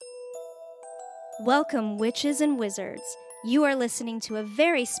Welcome, witches and wizards. You are listening to a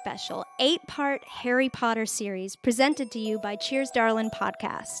very special 8-part Harry Potter series presented to you by Cheers Darlin'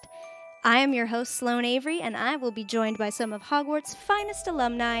 Podcast. I am your host, Sloane Avery, and I will be joined by some of Hogwarts' finest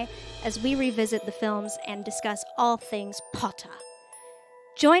alumni as we revisit the films and discuss all things Potter.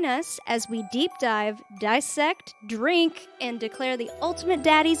 Join us as we deep dive, dissect, drink, and declare the ultimate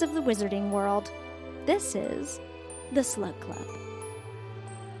daddies of the wizarding world. This is the SLUG Club.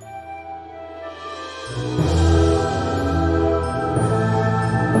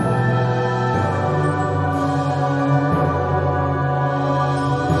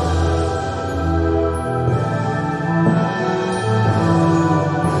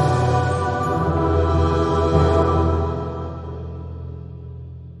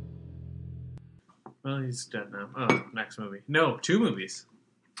 Well, he's dead now. Oh, next movie. No, 2 movies.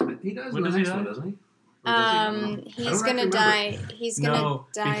 He does When in does the he next die? one, doesn't he? He's gonna die. He's gonna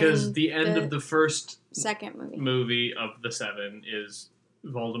die. Because the end of the first second movie of the 7 is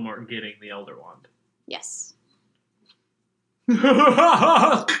Voldemort getting the Elder Wand. Yes. And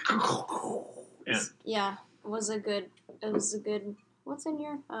Yeah. It was a good. What's in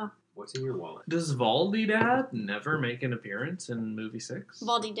your? Oh, What's in your wallet? does Voldy Dad never make an appearance in movie 6?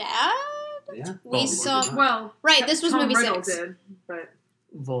 Baldy Dad. Yeah. We Voldemort saw. did. Well, Right. This was Tom movie Riddle 6. did, but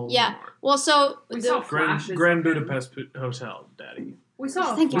Voldemort. Yeah. Well, so we saw flashes. Grand of him. Budapest Hotel, Daddy. We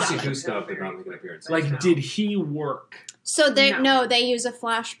saw. Thank you. Lucy flashes Gustav of did him. not make an appearance. Like, did he work? So they No. they use a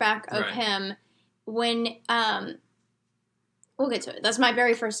flashback of Right. him when we'll get to it. That's my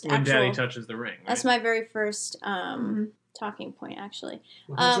very first When actual. Daddy touches the ring, right? That's my very first talking point, actually.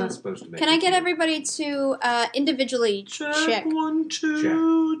 Well, how's um, that supposed to make Can I it? get everybody to individually check? 1,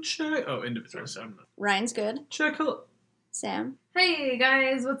 2, check. Oh, individual. So I'm not. Ryan's good. Check. Sam. Hey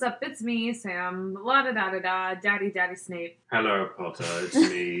guys, what's up? It's me, Sam. La da da da da. Daddy Snape. Hello, Potter. It's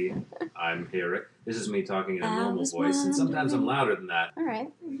me. I'm here. This is me talking in a I normal was voice, and sometimes I'm wondering- louder than that. All right.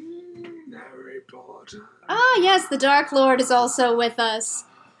 Harry Potter. Ah, yes, the Dark Lord is also with us.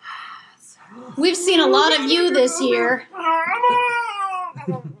 We've seen a lot of you this year.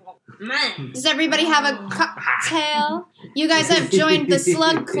 Does everybody have a cocktail? You guys have joined the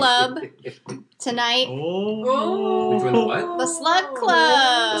SLUG Club tonight. Oh. Which one, the what? The SLUG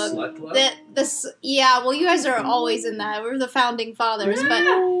Club. The Slut Club? Yeah, well, you guys are always in that. We're the founding fathers, but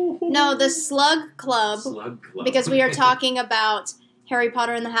no, the SLUG Club, Slug Club. because we are talking about Harry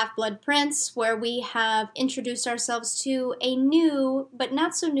Potter and the Half-Blood Prince, where we have introduced ourselves to a new, but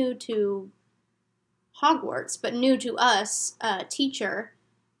not so new to Hogwarts, but new to us, teacher,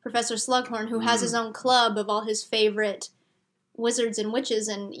 Professor Slughorn, who has his own club of all his favorite wizards and witches,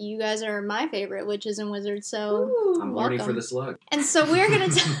 and you guys are my favorite witches and wizards, so I'm horny welcome. for the slug. And so we're going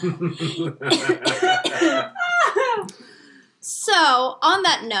to... So, on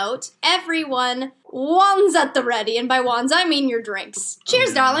that note, everyone, wands at the ready, and by wands I mean your drinks.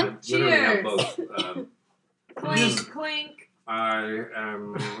 Cheers, darling. I literally have Cheers. both. Clink, clink. I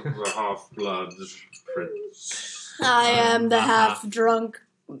am the half-blood prince. I am the half-drunk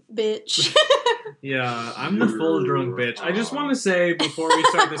bitch. Yeah, I'm the full drunk bitch. I just want to say before we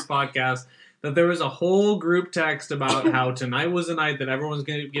start this podcast that there was a whole group text about how tonight was the night that everyone's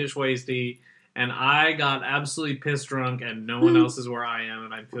going to get wasty, and I got absolutely pissed drunk, and no one else is where I am,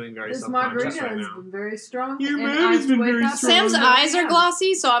 and I'm feeling very This self-conscious margarita right has now. been very strong. Your and margaritas I been wake very up strong. Sam's and- eyes are Yeah.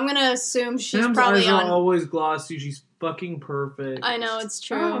 glossy, so I'm going to assume she's Sam's probably eyes on... are always glossy. She's fucking perfect. I know, it's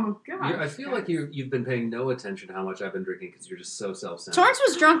true. Oh god. I feel like you've been paying no attention to how much I've been drinking because you're just so self-centered. Torrance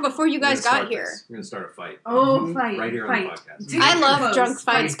was drunk before you guys got here. We're going to start a fight. Oh, fight. Right here fight. on the podcast. Take I your love clothes. drunk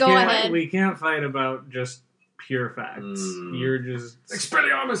fights. Go can't- ahead. We can't fight about just pure facts. Mm. You're just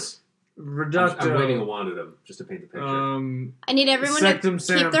Expelliarmus! reducto. I'm waving a wand at him just to paint the picture. I need everyone Septum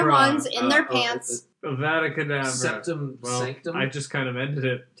to keep their Sempra. wands in their Oh, pants. Avada Kedavra. Septum Well, Sanctum? I just kind of ended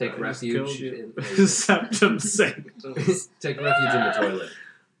it. Take I just refuge killed in- you. Septum Sanctum. Take refuge in the toilet.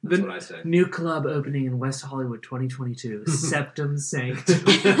 That's The what I say. new club opening in West Hollywood 2022. Septum Sanctum.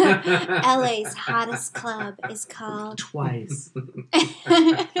 LA's hottest club is called... Twice.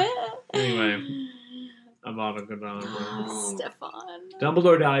 Anyway, Avada Kedavra. Stefan.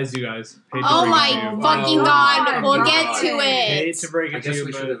 Dumbledore dies, you guys. Hate to Oh break it my to you. fucking Wow. god, we'll God. get to Hate it. to break I it to guess you,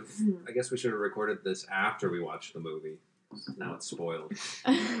 we but should have. I guess we should have recorded this after we watched the movie. Now it's spoiled.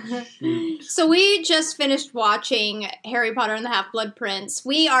 So we just finished watching Harry Potter and the Half-Blood Prince.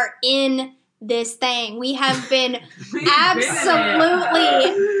 We are in this thing. We have been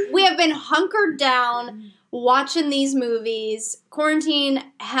absolutely, we have been hunkered down watching these movies. Quarantine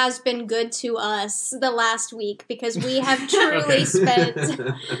has been good to us the last week because we have truly Okay. spent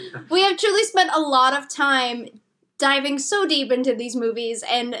a lot of time diving so deep into these movies,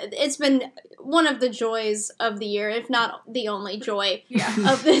 and it's been one of the joys of the year, if not the only joy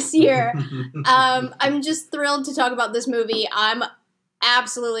of this year. I'm just thrilled to talk about this movie. I'm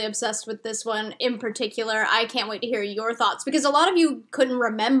absolutely obsessed with this one in particular. I can't wait to hear your thoughts, because a lot of you couldn't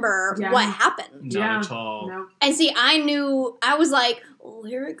remember what happened. Not at all. No. And see, I was like, oh,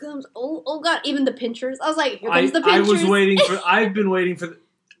 here it comes. Oh God, even the pinchers. I was like, here comes the pinchers. I've been waiting for,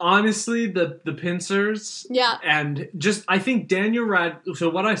 honestly, the pincers. Yeah. And just, I think Daniel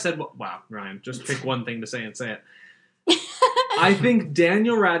so what I said, wow, Ryan, just pick one thing to say and say it. I think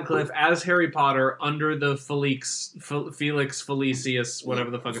Daniel Radcliffe as Harry Potter under the Felix Felicius,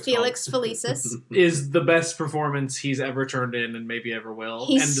 whatever the fuck it's Felix Felicis. is the best performance he's ever turned in and maybe ever will.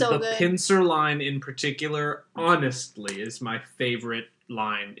 He's and so the good. pincer line in particular, honestly, is my favorite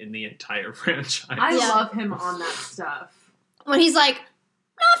line in the entire franchise. I love him on that stuff. When he's like,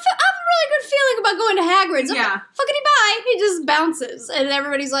 no, I have a really good feeling about going to Hagrid's. I'm like, fuckity bye. He just bounces. And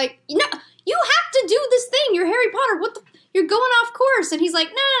everybody's like, you have to do this thing. You're Harry Potter. You're going off course. And he's like,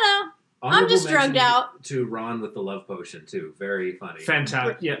 no. I'm just drugged out. To Ron with the love potion, too. Very funny.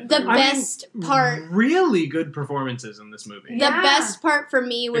 Fantastic. Yeah. The best part. Really good performances in this movie. The best part for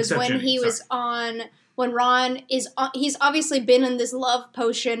me was Except when Jenny, he was on, when Ron is on, he's obviously been in this love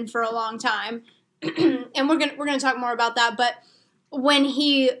potion for a long time. And we're gonna talk more about that. But when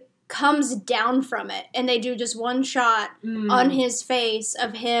he comes down from it and they do just one shot on his face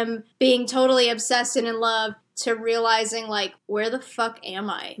of him being totally obsessed and in love, to realizing, like, where the fuck am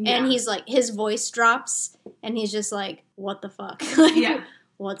I? Yeah. And he's like, his voice drops, and he's just like, what the fuck? Like,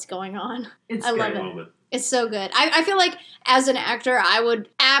 what's going on? I love it. Moment. It's so good. I feel like, as an actor, I would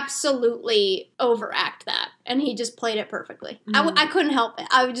absolutely overact that. And he just played it perfectly. I couldn't help it.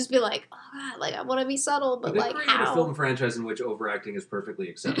 I would just be like, oh, God, like, I want to be subtle, but like, how? A film franchise in which overacting is perfectly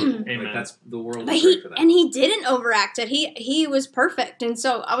acceptable. Like, that's the world is great for that. And he didn't overact it. He was perfect. And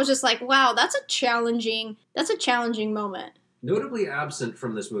so I was just like, wow, that's a challenging moment. Notably absent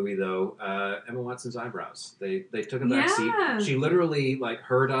from this movie, though, Emma Watson's eyebrows. They took a back seat. She literally, like,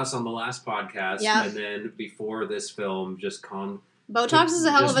 heard us on the last podcast, and then before this film, just Botox is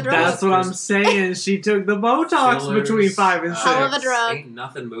a hell of a drug. That's what I'm saying. She took the Botox fillers, between 5 and 6. Hell of a drug. Ain't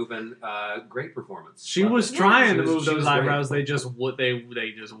nothing moving. Great performance. She was trying to move those eyebrows. They just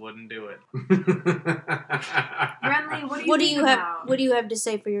wouldn't do it. Brentley, what do you have? What do you have to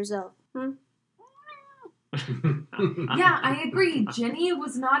say for yourself? Yeah, I agree. Jenny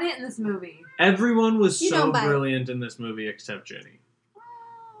was not it in this movie. Everyone was so brilliant in this movie except Jenny.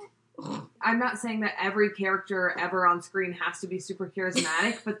 I'm not saying that every character ever on screen has to be super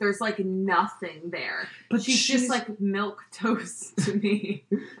charismatic, but there's like nothing there. But she's just like milk toast to me.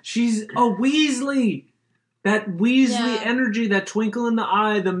 She's a Weasley. That Weasley energy, that twinkle in the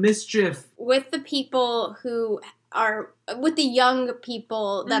eye, the mischief. With the people who are, with the young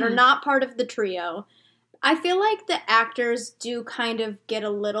people that are not part of the trio, I feel like the actors do kind of get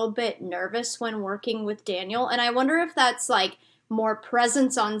a little bit nervous when working with Daniel, and I wonder if that's like more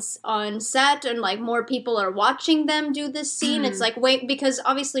presence on set and like more people are watching them do this scene. It's like, wait, because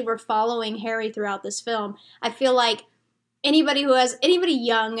obviously we're following Harry throughout this film. I feel like anybody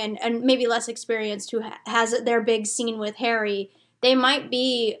young and maybe less experienced who has their big scene with Harry, they might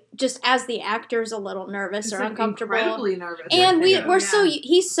be just as the actors a little nervous or like uncomfortable. Incredibly nervous. And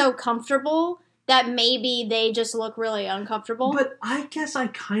he's so comfortable that maybe they just look really uncomfortable. But I guess I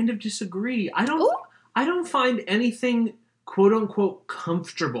kind of disagree. I don't find anything quote unquote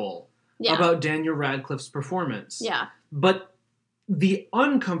comfortable about Daniel Radcliffe's performance. Yeah. But the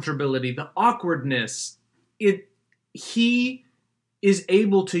uncomfortability, the awkwardness, he is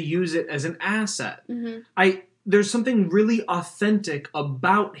able to use it as an asset. There's something really authentic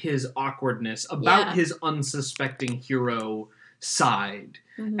about his awkwardness, about his unsuspecting hero side.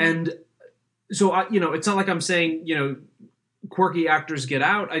 And so, it's not like I'm saying, quirky actors get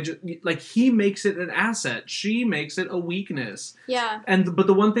out. He makes it an asset. She makes it a weakness. Yeah. But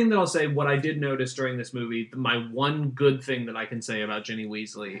the one thing that I'll say, what I did notice during this movie, my one good thing that I can say about Ginny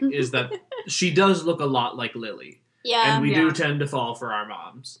Weasley is that she does look a lot like Lily. Yeah. And we do tend to fall for our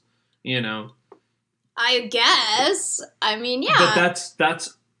moms, I guess. I mean, yeah. But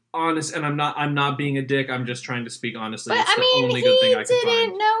that's honest, and I'm not being a dick. I'm just trying to speak honestly. But it's the only good thing I can find. He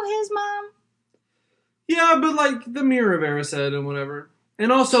didn't know his mom. Yeah, but like the Mirror said and whatever.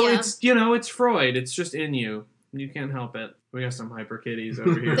 And also, it's Freud. It's just in you. You can't help it. We got some hyper kitties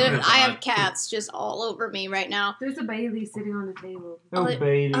over here. I have cats just all over me right now. There's a Bailey sitting on the table. Oh,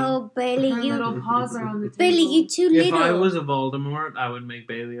 Bailey. Oh, Bailey, her little paws are on the table. Bailey, you too little. If I was a Voldemort, I would make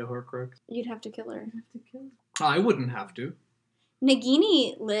Bailey a Horcrux. You'd have to kill her. I wouldn't have to.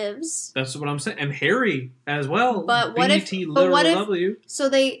 Nagini lives. That's what I'm saying. And Harry as well. But what if... W.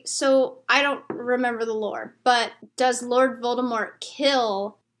 So I don't remember the lore, but does Lord Voldemort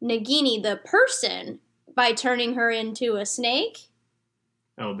kill Nagini, the person, by turning her into a snake?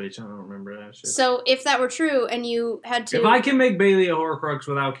 Oh, bitch, I don't remember that shit. So if that were true and you had to... If I can make Bailey a Horcrux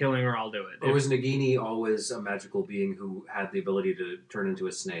without killing her, I'll do it. Or was Nagini always a magical being who had the ability to turn into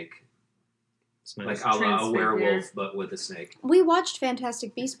a snake? Like a werewolf, but with a snake. We watched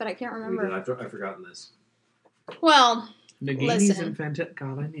Fantastic Beasts, but I can't remember. We did. I've forgotten this. Well, Nagini's in Fantastic...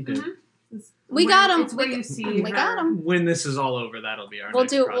 God, I need to... Mm-hmm. We got him. It's where you see we got him. When this is all over, that'll be our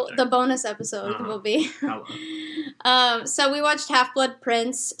next project. The bonus episode will be. So we watched Half-Blood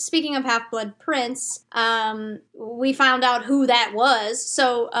Prince. Speaking of Half-Blood Prince, we found out who that was.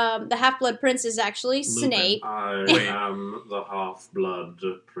 So the Half-Blood Prince is actually Snape. I am the Half-Blood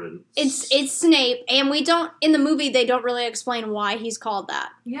Prince. It's Snape, and we don't in the movie they don't really explain why he's called that.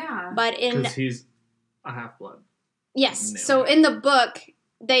 Yeah, but because he's a half-blood. Yes. So in the book,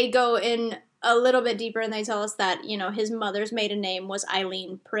 they go in a little bit deeper and they tell us that, his mother's maiden name was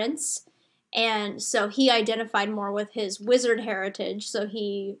Eileen Prince. And so he identified more with his wizard heritage. So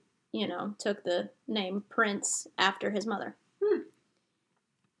he, took the name Prince after his mother.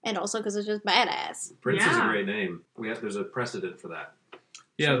 And also because it's just badass. Prince is a great name. There's a precedent for that.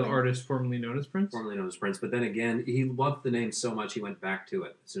 Yeah, the artist formerly known as Prince. Formerly known as Prince. But then again, he loved the name so much he went back to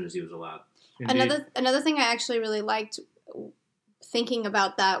it as soon as he was allowed. Indeed. Another thing I actually really liked thinking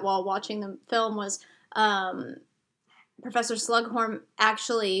about that while watching the film was Professor Slughorn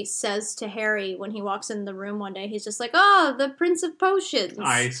actually says to Harry when he walks in the room one day, he's just like, "Oh, the Prince of Potions."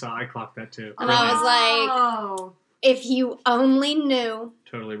 I clocked that too. And I was like, if you only knew.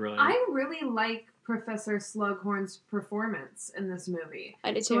 Totally brilliant. I really like Professor Slughorn's performance in this movie.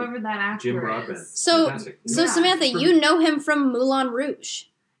 I do too. Whoever that actor Jim Broadbent. is. So Samantha, you know him from Moulin Rouge.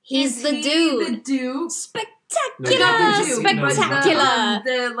 He's the dude. The dude. Spectacular.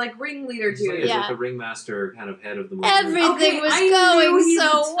 The ringleader dude. He's like the ringmaster kind of head of the movie. Everything was going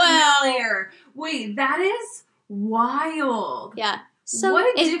so well. Wait, that is wild. Yeah. So what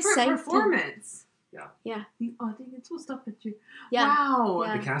a different performance. Yeah. The audience will stop at you. Yeah. Wow.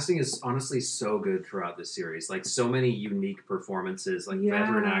 Yeah. The casting is honestly so good throughout this series. Like so many unique performances, like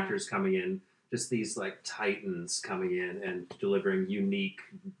veteran actors coming in, just these like titans coming in and delivering unique,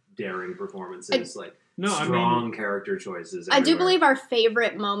 daring performances. Strong character choices. I do believe our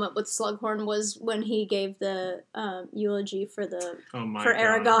favorite moment with Slughorn was when he gave the eulogy for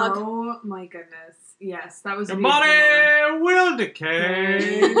Aragog. Oh my goodness! Yes, that was. Your body will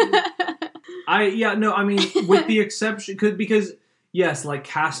decay. With the exception, because yes, like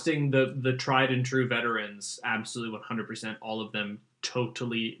casting the tried and true veterans, absolutely 100%, all of them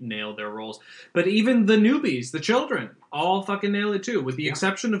totally nail their roles. But even the newbies, the children, all fucking nail it too, with the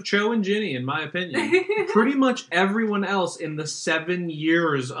exception of Cho and Ginny, in my opinion. Pretty much everyone else in the 7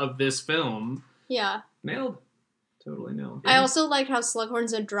 years of this film, nailed. Totally nailed. I also liked how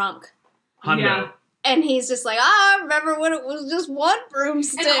Slughorn's a drunk. Hundo. Yeah. And he's just like, I remember when it was just one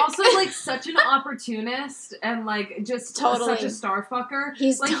broomstick. And also, such an opportunist and, just such a star fucker.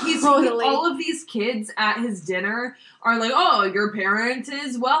 He's all of these kids at his dinner are like, oh, your parent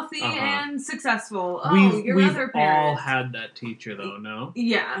is wealthy and successible. Oh, your other parent. We've all had that teacher, though, no?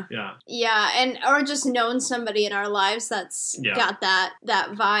 Yeah. Yeah. Yeah, or just known somebody in our lives that's got that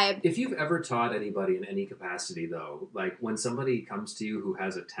vibe. If you've ever taught anybody in any capacity, though, when somebody comes to you who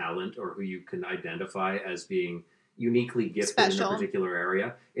has a talent or who you can identify as being uniquely gifted in a particular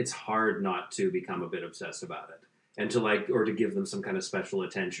area, it's hard not to become a bit obsessed about it and to give them some kind of special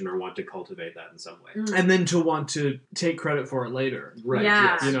attention or want to cultivate that in some way. And then to want to take credit for it later. Right.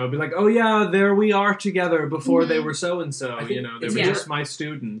 Yeah. Yes. Be like, oh yeah, there we are together before they were so-and-so, they were just my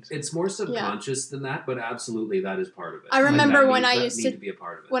student. It's more subconscious than that, but absolutely that is part of it. I remember when I used to be a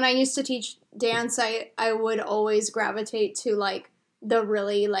part of it. When I used to teach dance, I would always gravitate to the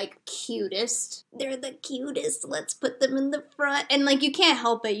really cutest. They're the cutest. Let's put them in the front. And you can't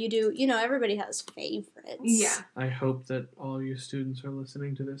help it. You do. Everybody has favorites. Yeah. I hope that all you students are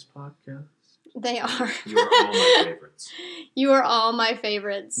listening to this podcast. They are. You are all my favorites. You are all my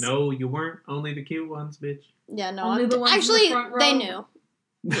favorites. No, you weren't. Only the cute ones, bitch. Yeah, no. Only the ones actually, in the front row. they knew.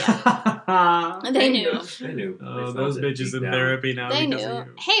 Yeah. They knew. They knew. Oh, those bitches in therapy now. They knew.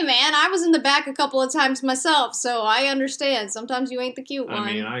 Hey, man, I was in the back a couple of times myself, so I understand. Sometimes you ain't the cute one.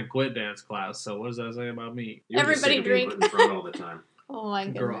 I mean, I quit dance class, so what does that say about me? You're Everybody just sick of being drink. put in front all the time. Oh my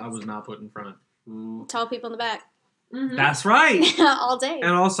goodness. Girl, I was not put in front. Tall people in the back. Mm-hmm. That's right. All day.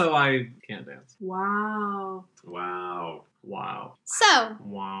 And also, I can't dance. Wow. Wow. Wow. So.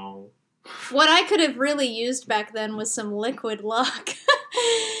 Wow. what I could have really used back then was some liquid luck.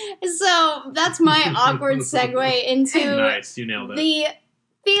 So that's my awkward segue into Nice, you nailed it. the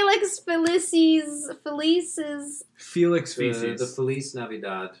Felix The Feliz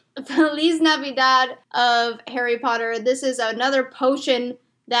Navidad. Feliz Navidad of Harry Potter. This is another potion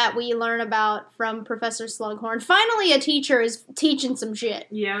that we learn about from Professor Slughorn. Finally, a teacher is teaching some shit.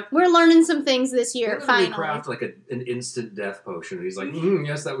 Yeah. We're learning some things this year, They finally. craft like an instant death potion. And he's like,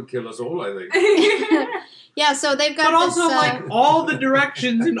 yes, that would kill us all, I think. Yeah, so they've got But also, this, like, all the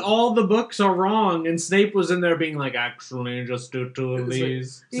directions in all the books are wrong, and Snape was in there being like, actually, just do two of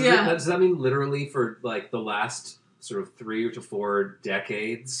these. Does that mean literally for, like, the last sort of 3 to 4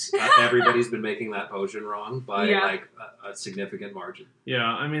 decades, everybody's been making that potion wrong by, like, a significant margin? Yeah,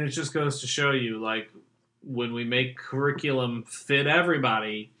 I mean, it just goes to show you, like, when we make curriculum fit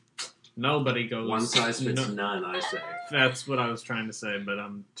everybody, nobody goes... One size fits none, I say. That's what I was trying to say, but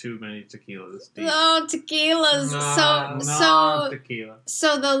I'm too many tequilas deep. Oh, tequilas. Tequila.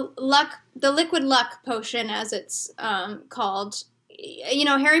 So the liquid luck potion, as it's called, you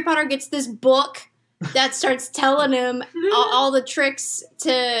know, Harry Potter gets this book that starts telling him all the tricks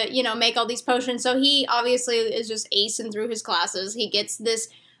to, you know, make all these potions. So he obviously is just acing through his classes. He gets this,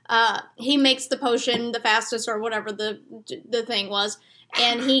 he makes the potion the fastest or whatever the thing was.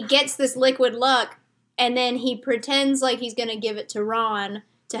 And he gets this liquid luck, and then he pretends like he's going to give it to Ron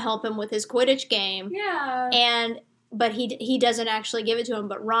to help him with his Quidditch game. Yeah. But he doesn't actually give it to him,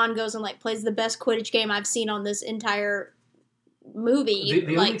 but Ron goes and, like, plays the best Quidditch game I've seen on this entire movie.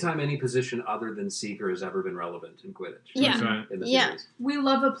 The only time any position other than Seeker has ever been relevant in Quidditch. Yeah. Right. In the Yeah. series. We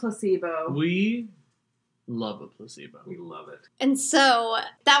love a placebo. We love a placebo. We love it. And so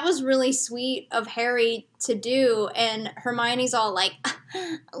that was really sweet of Harry to do, and Hermione's all like,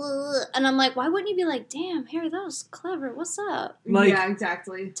 ugh. And I'm like, why wouldn't you be like, damn, Harry, that was clever, what's up? Like- yeah,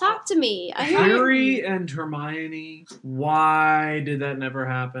 exactly. Talk to me. I hear you. Harry and Hermione, why did that never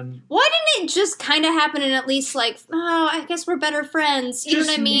happen? Why didn't it just kind of happen and at least like, oh, I guess we're better friends, you know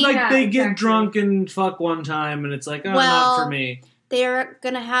what I mean? Like, Yeah, they get exactly. drunk and fuck one time, and it's like, oh, Well, not for me. They're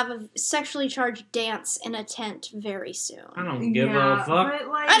gonna have a sexually charged dance in a tent very soon. I don't give yeah, a fuck. But,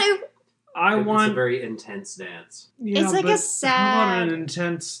 like, I do. I It's want... a very intense dance. Yeah, It's like a but sad- How about an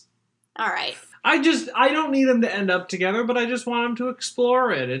intense... Alright. I don't need them to end up together, but I just want them to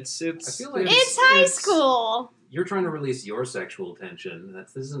explore it. It's I feel like It's high school. You're trying to release your sexual tension.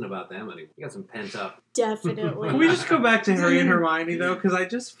 This isn't about them anymore. You got some pent up. Definitely. Can we just go back to Harry and Hermione, though? Because I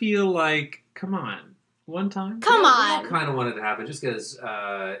just feel like, come on. One time? Come We all on. kind of wanted to happen just because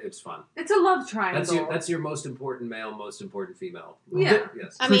it's fun. it's a love triangle. That's your most important male, most important female. Yeah.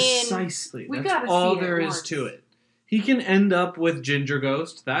 Yes. I mean, Precisely. we That's gotta all see it there is once. to it. He can end up with Ginger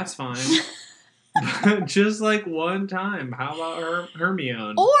Ghost. That's fine. But just like one time. How about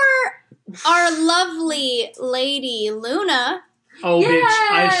Hermione? or our lovely lady Luna Oh, bitch.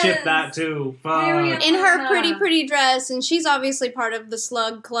 I Yes! ship that too. Fuck. Harry and in her Luna. pretty, pretty dress, and she's obviously part of the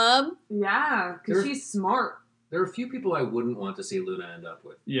SLUG club. Yeah, because There- she's smart. There are a few people I wouldn't want to see Luna end up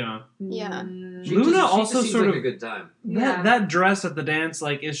with. Yeah. Yeah. She Luna just also seems sort like of- a good time. Yeah. That dress at the dance,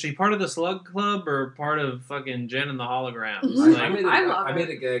 like, is she part of the Slug Club or part of fucking Jen and the Holograms? Mhm. I Like, love made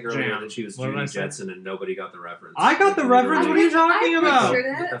a gag earlier Jam. that she was What did Judy I say? Jetson and nobody got the reference. I got the reference. What are you talking I about? pictured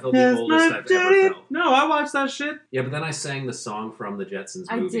it. I felt the oldest I've ever felt. No, I watched that shit. Yeah, but then I sang the song from the Jetsons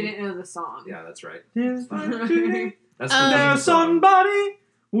I movie. didn't know the song. Yeah, that's right. There's That's the theme There's song. somebody.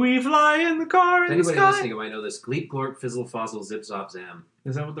 We fly in the car in the Anybody sky. listening who might know this, Gleep Glorp Fizzle Fozzle Zip Zop Zam.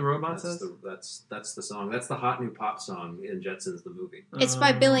 Is that what the robot That's says? that's the song. That's the hot new pop song in Jetsons the movie. It's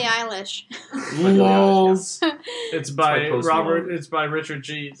by Billie Eilish. Lols. It's by by Post Robert. Malone. It's by Richard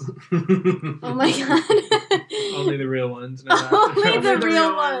Cheese. Oh my god. Only the real ones know that. Only the The real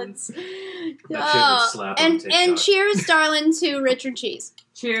real ones. That shit would Oh, slap on and TikTok. cheers, darling, to Richard Cheese.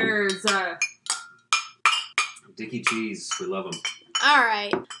 Cheers. Dickie Cheese, we love him. All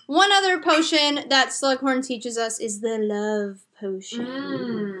right. One other potion that Slughorn teaches us is the love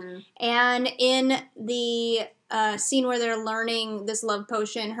potion. And in the scene where they're learning this love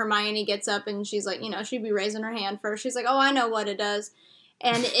potion, Hermione gets up and she's like, you know, she'd be raising her hand first. She's like, oh, I know what it does.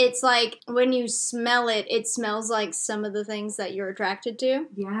 And it's like, when you smell it, it smells like some of the things that you're attracted to.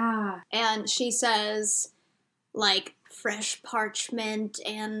 Yeah. And she says, like, fresh parchment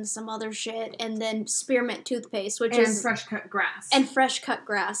and some other shit, and then spearmint toothpaste, which And is... fresh cut grass. and fresh cut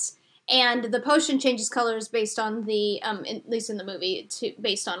grass. And the potion changes colors based on the, at least in the movie,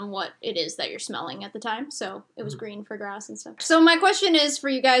 based on what it is that you're smelling at the time. So it was green for grass and stuff. So my question is for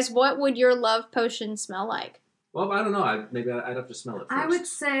you guys, what would your love potion smell like? Well, I don't know. Maybe I'd have to smell it first. I would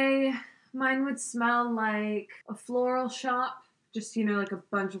say mine would smell like a floral shop Just, like a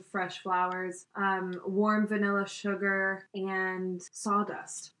bunch of fresh flowers, warm vanilla sugar, and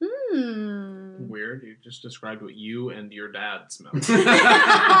sawdust. Weird. You just described what you and your dad smell.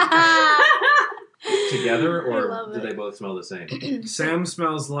 Together, or do they both smell the same? Sam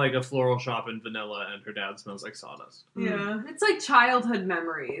smells like a floral shop in vanilla, and her dad smells like sawdust. Yeah, it's like childhood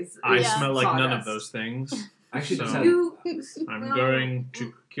memories. I smell like sawdust. none of those things. Actually, I'm going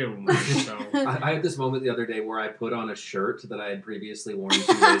to kill myself. I had this moment the other day where I put on a shirt that I had previously worn 2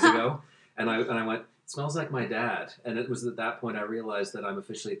 days ago, and I went, "It smells like my dad." And it was at that point I realized that I'm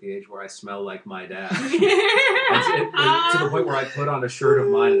officially at the age where I smell like my dad. To the point where I put on a shirt of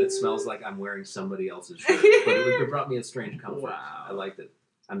mine and it smells like I'm wearing somebody else's shirt. But it brought me a strange comfort. Wow. I liked it.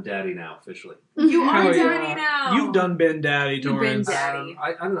 I'm daddy now, officially. You Hell are yeah. daddy now. You've done been daddy, You've been Torrance. daddy.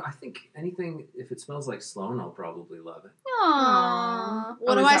 I don't know. I think anything, if it smells like Sloan, I'll probably love it. Aww.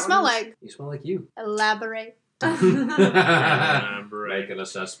 What do is I that smell what it like? You smell like you. Elaborate. Make an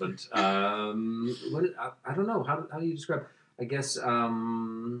assessment. I don't know. How do you describe? I guess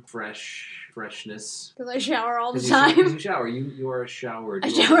freshness. Because I shower all the 'Cause time. You shower. You are a showered. I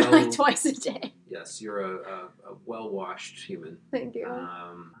you are shower well- like twice a day. Yes, you're a well-washed human. Thank you.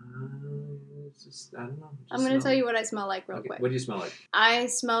 It's just, I don't know. I'm going to tell you what I smell like real quick. What do you smell like? I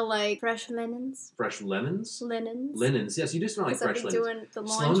smell like fresh linens. Fresh lemons? Linens. Linens. Yes, you do smell like Because I've fresh been linens. doing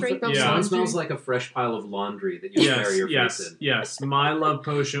the Sloan, laundry. Sloan smells like a fresh pile of laundry that you bury your face in. Yes. My love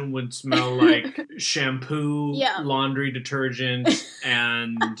potion would smell like shampoo, laundry detergent,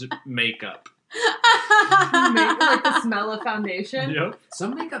 and makeup. Like the smell of foundation. Yep.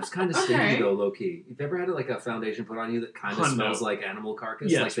 Some makeup's kind of stinky though, low key. You've ever had like a foundation put on you that kind of smells like animal carcass?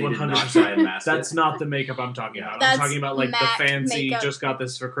 Yes, like they 100%. did not try and mask That's it. not the makeup I'm talking about. That's I'm talking about like the MAC fancy, makeup. just got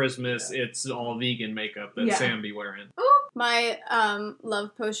this for Christmas, it's all vegan makeup that Sam be wearing. My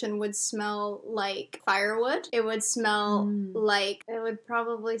love potion would smell like firewood. It would smell like, it would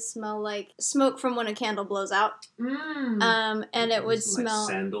probably smell like smoke from when a candle blows out. And it would smell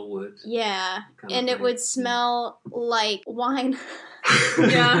like sandalwood. Yeah. And it would smell like wine.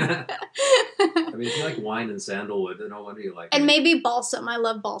 Yeah. I mean, if you like wine and sandalwood, then no wonder you like And it. maybe balsam. I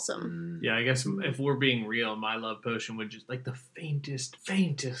love balsam. Yeah, I guess if we're being real, my love potion would just like the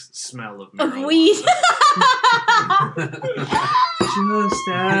faintest smell of marijuana. Of weed. Just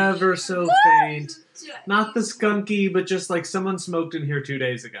ever so faint. Not the skunky, but just like someone smoked in here 2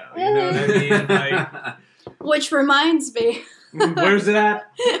 days ago. You know what I mean? Like, Which reminds me. where's it at?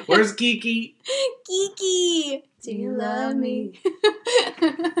 Where's Kiki? Kiki. Do you love me?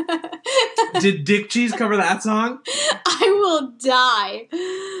 Did Dick Cheese cover that song? I will die.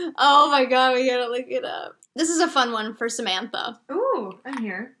 Oh my god, we gotta look it up. This is a fun one for Samantha. Ooh, I'm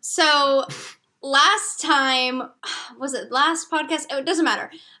here. So, last time, was it last podcast? Oh, it doesn't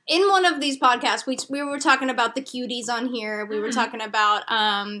matter. In one of these podcasts, we were talking about the cuties on here. We were talking about,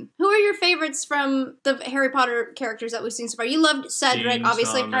 who are your favorites from the Harry Potter characters that we've seen so far? You loved Cedric, Dean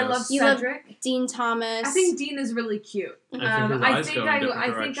obviously. Thomas. I love You love Cedric. Dean Thomas. I think Dean is really cute. I think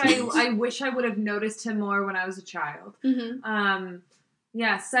I wish I would have noticed him more when I was a child. Mm-hmm.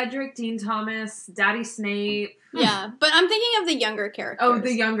 Yeah, Cedric, Dean Thomas, Daddy Snape. Yeah, but I'm thinking of the younger characters. Oh,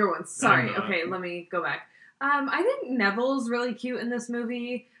 the younger ones. Sorry. I know. Okay, let me go back. I think Neville's really cute in this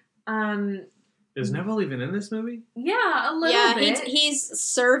movie. Is Neville even in this movie? Yeah, a little bit. he's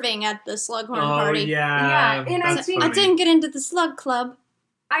serving at the Slughorn party. Yeah. and that's I funny. didn't get into the Slug Club.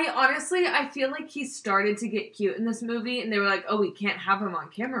 I feel like he started to get cute in this movie, and they were like, "Oh, we can't have him on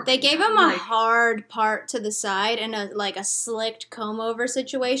camera." They right gave now." him a Like, hard part to the side and a slicked comb over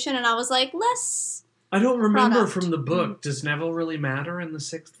situation, and I was like, less. I don't remember product. from the book. Does Neville really matter in the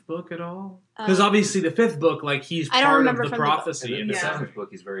 6th book at all? Because obviously the 5th book, like, he's I don't part of remember the from the book. prophecy. In in the the Yeah. 7th book,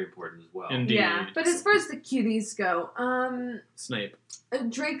 he's very important as well. Indeed. Yeah, but as far as the cuties go, Snape.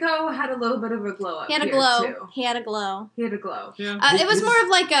 Draco had a little bit of a glow up. He had a here, glow. Too. He had a glow. He had a glow. Yeah. It was more of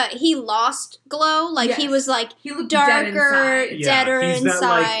like he lost glow. Like he Yes. was like He looked darker, dead inside. Yeah, deader he's that,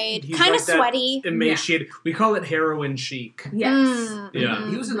 like, inside, he's kind of like that sweaty. Emaciated. We call it heroin chic. Yes. Yeah.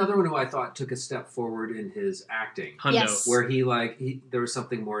 He was another one who I thought took a step forward in his acting. Hundo. Yes. Where there was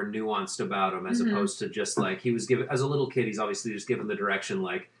something more nuanced about him as opposed to just like he was given as a little kid. He's obviously just given the direction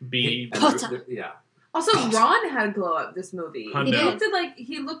like B. and Potter. yeah. Also, Ron had a glow up this movie. Hundo.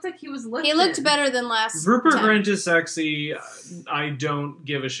 He looked like he was lifted. He looked better than last Rupert time. Grint is sexy. I don't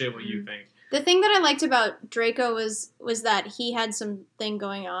give a shit what you think. The thing that I liked about Draco was that he had something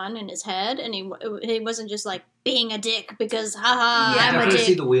going on in his head, and he wasn't just like being a dick because, haha, Yeah, I'm I a dick.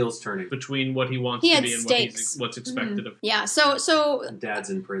 see the wheels turning. between what he wants He to had be and stakes. what's expected of him. Yeah, so Dad's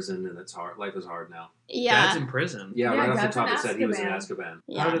in prison, and it's hard. Life is hard now. yeah. Dad's in prison. Yeah, Yeah, right off the Dad's top in it said he was in Azkaban. Azkaban.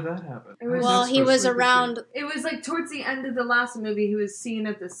 Yeah. How did that happen? It was- Well, That's he supposed was to be around. It was like towards the end of the last movie. He was seen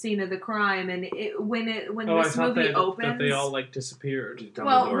at the scene of the crime, and when Oh, I this thought movie that opens, they all like disappeared. Dumbledore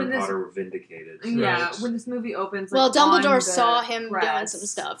Well, when and this- Potter were vindicated. yeah, Right. when this movie opens, Well, like, on Dumbledore the saw him doing press, some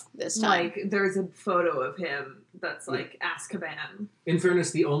stuff this time. Like, there's a photo of him that's like Azkaban. In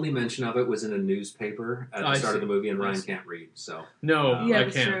fairness, the only mention of it was in a newspaper at the I start see. of the movie, and I Ryan see. can't read. So No, Yeah, I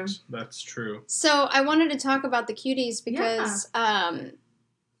that's can't. true. That's true. So I wanted to talk about the cuties because I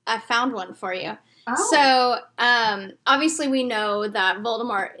found one for you. Oh, So obviously we know that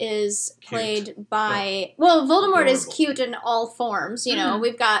Voldemort is Cute. played by Voldemort is Adorable. cute in all forms. You know,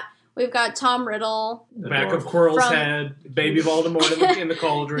 we've got Tom Riddle. Back of Adorable. Quirrel's From- head, baby Voldemort in the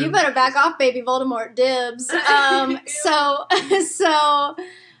cauldron. You better back off, baby Voldemort. Dibs.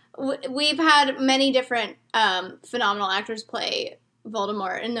 We've had many different phenomenal actors play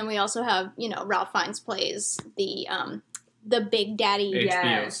Voldemort, and then we also have Ralph Fiennes plays the Big Daddy.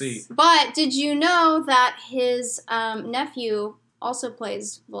 HBOC. But did you know that his nephew also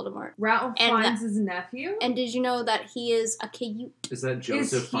plays Voldemort? Ralph and- Fiennes' nephew. And did you know that he is a Cayute? is that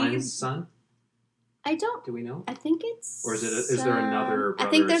Joseph he- Fiennes' son? I don't. Do we know? I think it's. Or is there another I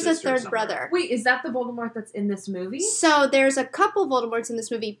brother think or there's a sister third somewhere? brother. Wait, is that the Voldemort that's in this movie? So there's a couple Voldemorts in this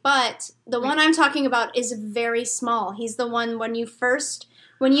movie, but the one I'm talking about is very small. He's the one when you first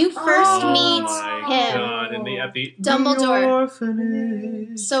Oh meet my him. God! At the Dumbledore. The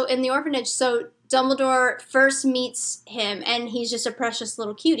orphanage. So in the orphanage, so Dumbledore first meets him, and he's just a precious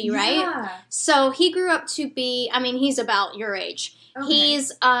little cutie, right? Yeah. So he grew up to be. I mean, he's about your age. Okay.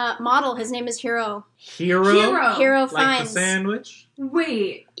 He's a model. His name is Hero. Hero. Hero Like the Fiennes. sandwich.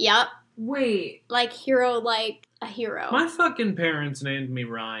 Wait. Yep, Like Hero, like a hero. My fucking parents named me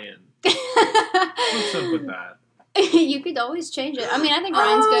Ryan. What's up with that? You could always change it. I mean, I think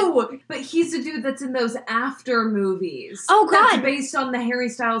Ryan's good. But he's the dude that's in those after movies. Oh, God. That's based on the Harry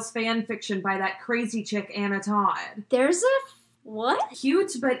Styles fan fiction by that crazy chick Anna Todd. There's what?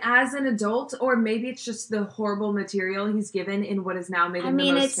 Cute, but as an adult, or maybe it's just the horrible material he's given in what is now made him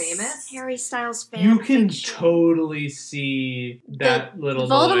the most famous. Harry Styles fan You can fiction. totally see that little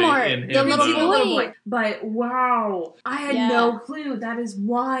Voldemort, boy in him. the You can little see the boy. little boy. But wow, I had Yeah. no clue. That is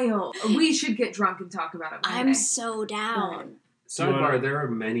wild. We should get drunk and talk about it one I'm day. so down. Sidebar: there are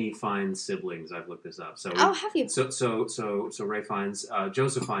many Fiennes siblings. I've looked this up. So Oh, have you? So Ray Fiennes,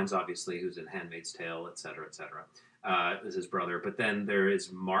 Joseph Fiennes, obviously, who's in *Handmaid's Tale*, etc., is his brother. But then there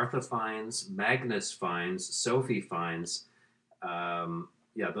is Martha Fiennes, Magnus Fiennes, Sophie Fiennes.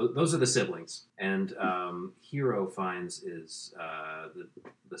 Those are the siblings. And Hero Fiennes is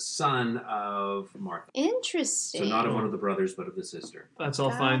the son of Martha. Interesting. So not of one of the brothers, but of the sister. That's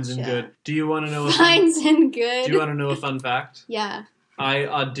all fines and Gotcha. good. Do you want to know? Fines and good. Do you want to know a fun fact? Yeah. I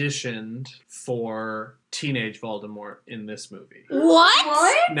auditioned for Teenage Voldemort in this movie.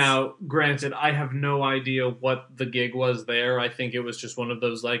 What? Now, granted, I have no idea what the gig was there. I think it was just one of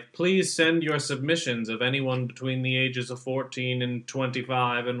those, like, please send your submissions of anyone between the ages of 14 and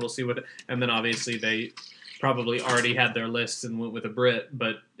 25, and we'll see what... And then, obviously, they probably already had their lists and went with a Brit,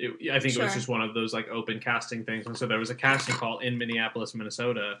 but I think it was Sure. just one of those, like, open casting things. And so there was a casting call in Minneapolis,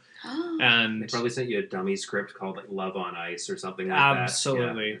 Minnesota, and... They probably sent you a dummy script called like "Love on Ice" or something like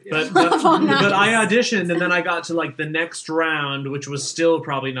Absolutely. that. Yeah. But Love on but I Ice. auditioned, and then I got to like the next round, which was still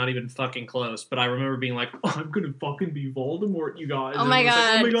probably not even fucking close. But I remember being like, oh, I'm gonna fucking be Voldemort, you guys. Oh And my I was like,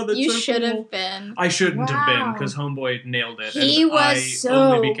 god. oh my god, that's You so should cool. have been. I shouldn't have been, Wow. because Homeboy nailed it. He and was I so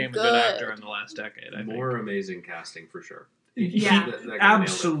only became a good good. actor in the last decade, I think. More amazing casting for sure. Yeah. That guy nailed it.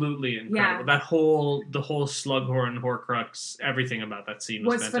 Absolutely incredible. Yeah. The whole Slughorn, Horcrux, everything about that scene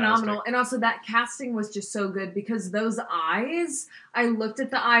was Was fantastic. phenomenal. And also that casting was just so good because those eyes, I looked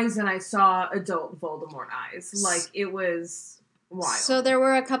at the eyes and I saw adult Voldemort eyes. Like, it was wild. So there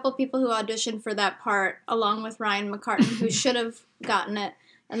were a couple people who auditioned for that part, along with Ryan McCartan, who should have gotten it,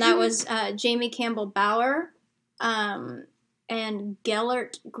 and that was Jamie Campbell Bower, and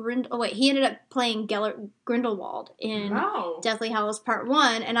Gellert he ended up playing Gellert Grindelwald in Oh. Deathly Hallows Part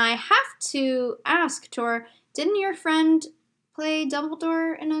 1, and I have to ask, Tor, didn't your friend play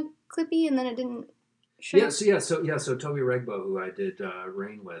Dumbledore in a Clippy, and then it didn't show? So Toby Regbo, who I did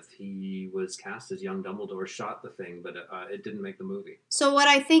Rain with, he was cast as young Dumbledore, shot the thing, but it didn't make the movie. So what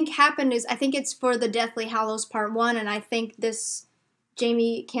I think happened is, I think it's for the Deathly Hallows Part 1, and I think this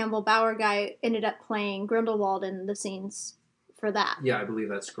Jamie Campbell Bower guy ended up playing Grindelwald in the scenes for that. Yeah, I believe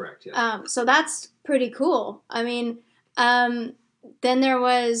that's correct. Yeah. So that's pretty cool. I mean, Then there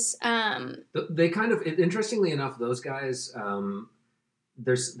was... They kind of, interestingly enough, those guys,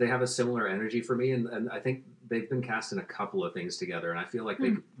 they have a similar energy for me, and I think they've been cast in a couple of things together, and I feel like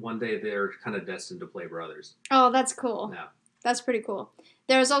one day they're kind of destined to play brothers. Oh, that's cool. Yeah. That's pretty cool.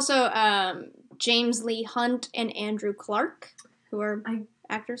 There's also James Lee Hunt and Andrew Clark, who are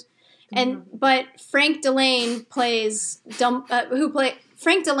actors. But Frank Delane plays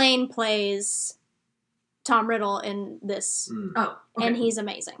Frank Delane plays Tom Riddle in this. Oh, okay. And he's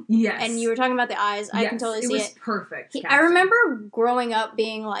amazing. Yes. And you were talking about the eyes. I can totally see it. It was perfect. I remember growing up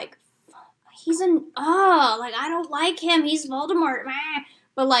being like, I don't like him. He's Voldemort. Meh.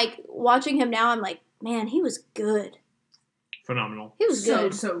 But like watching him now, I'm like, man, he was good. Phenomenal. He was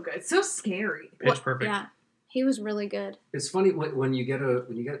good. So good. So scary. Pitch perfect. Yeah. He was really good. It's funny when you get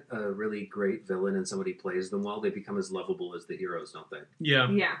a really great villain and somebody plays them well, they become as lovable as the heroes, don't they? Yeah.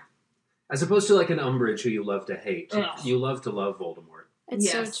 Yeah. As opposed to like an Umbridge who you love to hate. Ugh. You love to love Voldemort.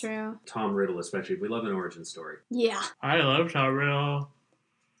 It's so true. Tom Riddle especially. We love an origin story. Yeah. I love Tom Riddle.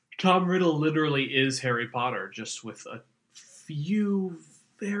 Tom Riddle literally is Harry Potter, just with a few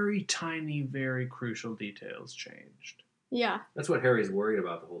very tiny, very crucial details changed. Yeah. That's what Harry's worried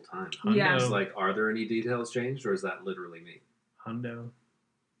about the whole time. Yeah. It's like, are there any details changed, or is that literally me? Hundo.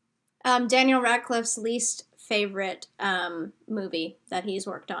 Daniel Radcliffe's least favorite movie that he's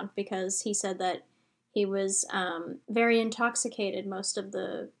worked on, because he said that he was very intoxicated most of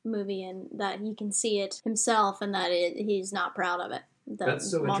the movie, and that he can see it himself, and that he's not proud of it. That's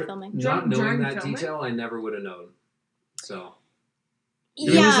so while interesting. filming. Not knowing During that filming? detail, I never would have known. So. He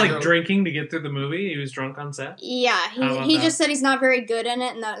was like drinking to get through the movie. He was drunk on set. Yeah, How about he that? just said he's not very good in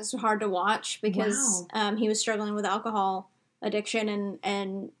it, and that was hard to watch because he was struggling with alcohol addiction,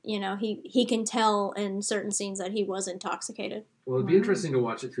 and you know he can tell in certain scenes that he was intoxicated. Well, it'd be interesting to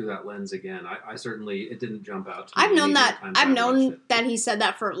watch it through that lens again. I certainly, it didn't jump out to me. I've known any that. times I've I known watched it. that he said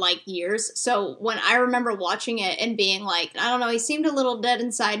that for like years. So when I remember watching it and being like, I don't know, he seemed a little dead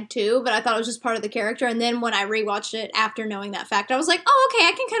inside too, but I thought it was just part of the character. And then when I rewatched it after knowing that fact, I was like, oh, okay,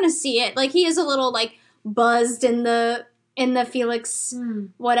 I can kind of see it. Like he is a little like buzzed in the Felix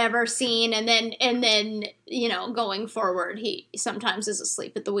whatever scene, and then you know going forward, he sometimes is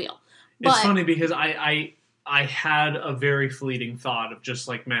asleep at the wheel. But, it's funny because I had a very fleeting thought of just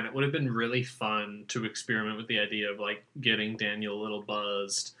like, man, it would have been really fun to experiment with the idea of like getting Daniel a little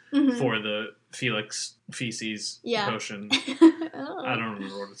buzzed for the Felix feces potion. I don't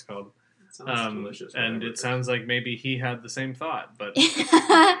remember what it's called. Sounds delicious. And it sounds like maybe he had the same thought, but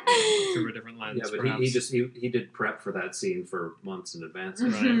through a different lens. Yeah, but perhaps. he did prep for that scene for months in advance.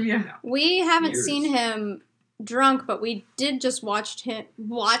 Right. Yeah. We haven't Years. seen him drunk, but we did just watched him.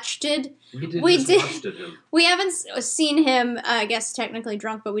 Watched him. We haven't seen him, I guess, technically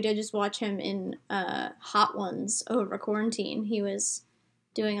drunk, but we did just watch him in Hot Ones over quarantine. He was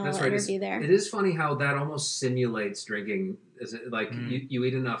doing a little interview there. It is funny how that almost simulates drinking. Is it like you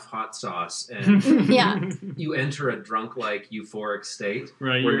eat enough hot sauce and you enter a drunk-like euphoric state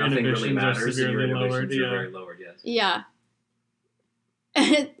right, where your nothing really inhibitions are matters and your severely inhibitions lowered, are yeah. very lowered. Yes. Yeah.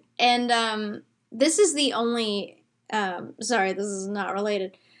 And this is the only. Sorry, this is not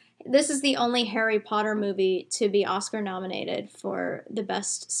related. This is the only Harry Potter movie to be Oscar nominated for the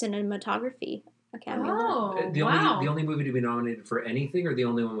best cinematography Academy Award. The only movie to be nominated for anything, or the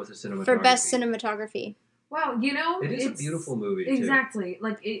only one with a cinematography? For best cinematography. Wow, you know, it is a beautiful movie. Exactly,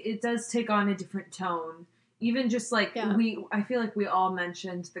 like it does take on a different tone. Even just like I feel like we all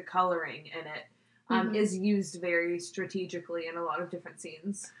mentioned the coloring in it. Is used very strategically in a lot of different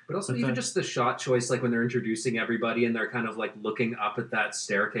scenes. But also even just the shot choice, like when they're introducing everybody and they're kind of like looking up at that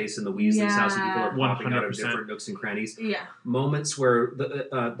staircase in the Weasley's house and people are popping out of 100%. different nooks and crannies. Yeah. Moments where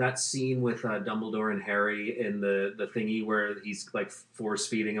that scene with Dumbledore and Harry in the thingy where he's like force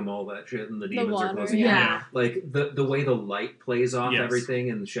feeding him all that shit and the demons are closing in. Yeah. Like the way the light plays off everything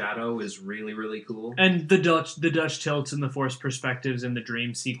in the shadow is really, really cool. And the Dutch tilts and the forced perspectives and the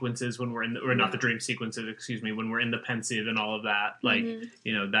dream sequences when we're in or not the dream sequences, excuse me, when we're in the pensive and all of that, like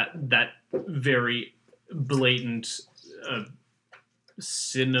you know that very blatant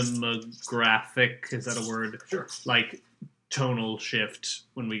cinematographic, is that a word? Sure. Like tonal shift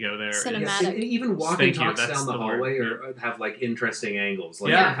when we go there. Cinematic. And even walking talks down the hallway or have like interesting angles,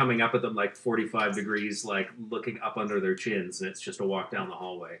 like you're coming up at them like 45 degrees, like looking up under their chins, and it's just a walk down the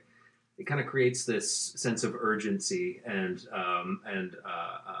hallway. It kind of creates this sense of urgency and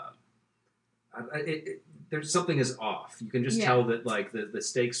there's something is off. You can just tell that like the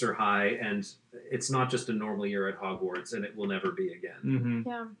stakes are high, and it's not just a normal year at Hogwarts, and it will never be again. Mm-hmm.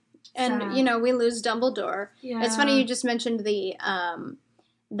 Yeah, and you know we lose Dumbledore. Yeah. It's funny you just mentioned the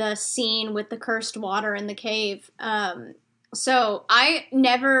scene with the cursed water in the cave. So I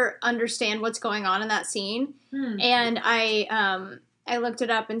never understand what's going on in that scene, and I looked it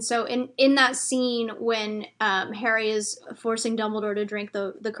up, and so in that scene when Harry is forcing Dumbledore to drink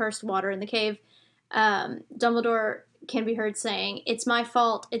the cursed water in the cave, Dumbledore can be heard saying, "It's my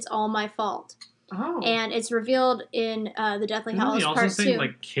fault. It's all my fault." Oh. And it's revealed in the Deathly Isn't Hallows he also Part saying, 2.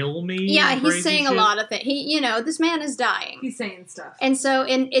 like, kill me? Yeah, he's crazy saying shit? a lot of things. This man is dying. He's saying stuff. And so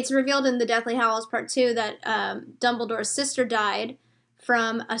it's revealed in the Deathly Hallows Part 2 that Dumbledore's sister died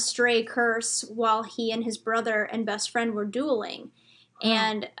from a stray curse while he and his brother and best friend were dueling.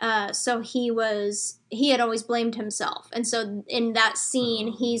 And so he had always blamed himself. And so in that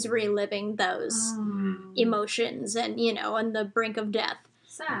scene, he's reliving those emotions and, on the brink of death.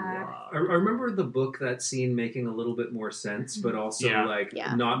 Sad. I remember the book, that scene making a little bit more sense, but also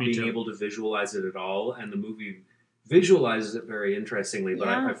not Me being too. able to visualize it at all. And the movie visualizes it very interestingly, but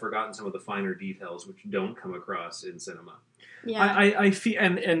I've forgotten some of the finer details which don't come across in cinema. Yeah. I feel,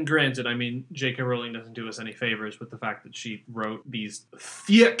 and granted, I mean, J.K. Rowling doesn't do us any favors with the fact that she wrote these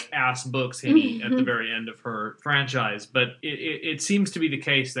thick-ass books at the very end of her franchise, but it seems to be the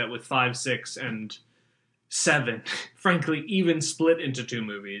case that with 5, 6, and 7, frankly, even split into 2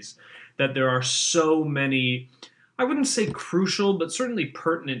 movies, that there are so many, I wouldn't say crucial, but certainly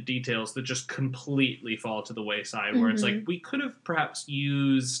pertinent details that just completely fall to the wayside, where it's like, we could have perhaps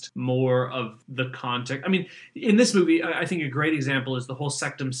used more of the context. I mean, in this movie, I think a great example is the whole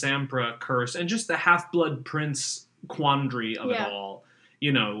Sectum Sempra curse, and just the Half-Blood Prince quandary of it all.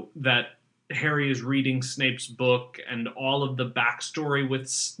 That Harry is reading Snape's book, and all of the backstory with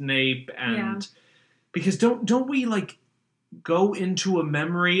Snape, and... Because don't we, like, go into a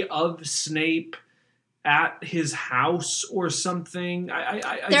memory of Snape at his house or something?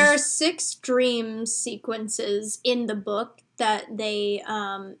 There are 6 dream sequences in the book that they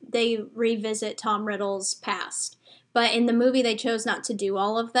revisit Tom Riddle's past. But in the movie, they chose not to do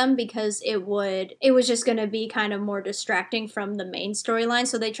all of them because it was just going to be kind of more distracting from the main storyline.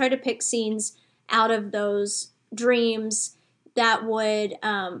 So they tried to pick scenes out of those dreams that would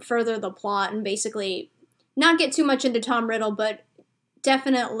further the plot and basically not get too much into Tom Riddle, but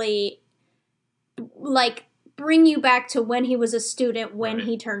definitely like bring you back to when he was a student, when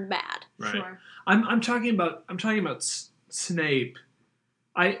he turned bad. Right. Sure. I'm talking about Snape.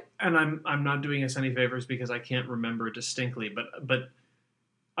 I'm not doing us any favors because I can't remember distinctly, but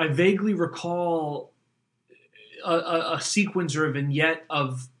I vaguely recall a sequence or a vignette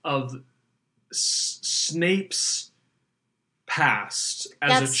of Snape's past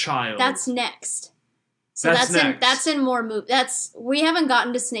as a child. That's next. So that's in more movies. We haven't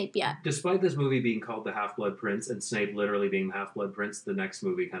gotten to Snape yet. Despite this movie being called The Half-Blood Prince and Snape literally being the Half-Blood Prince, the next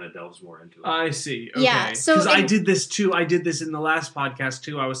movie kind of delves more into it. I see. Okay. Yeah, so because I did this too. I did this in the last podcast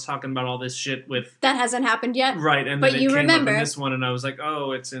too. I was talking about all this shit with that hasn't happened yet, right? And but then you came remember up in this one, and I was like,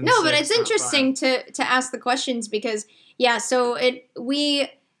 oh, it's in. No, but 6, it's interesting to ask the questions because so in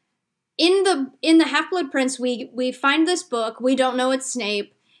the Half-Blood Prince we find this book. We don't know it's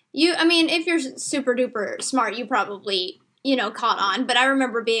Snape. If you're super duper smart, you probably, caught on. But I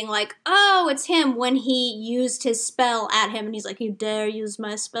remember being like, oh, it's him when he used his spell at him. And he's like, you dare use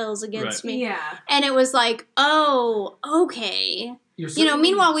my spells against me. Yeah. And it was like, oh, okay.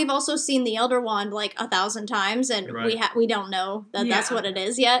 Meanwhile, we've also seen the Elder Wand like 1,000 times. And we don't know that that's what it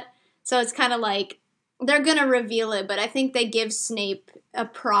is yet. So it's kind of like, they're going to reveal it. But I think they give Snape a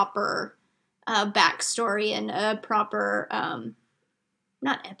proper backstory and a proper...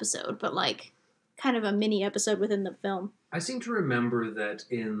 not episode, but like kind of a mini episode within the film. I seem to remember that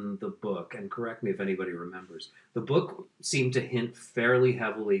in the book, and correct me if anybody remembers, the book seemed to hint fairly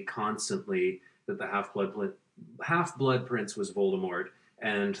heavily, constantly, that the Half-Blood Prince was Voldemort,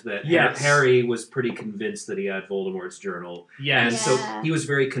 and that Harry was pretty convinced that he had Voldemort's journal. And so he was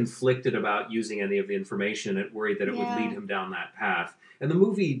very conflicted about using any of the information and worried that it would lead him down that path. And the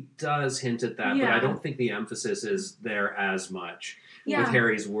movie does hint at that, but I don't think the emphasis is there as much. With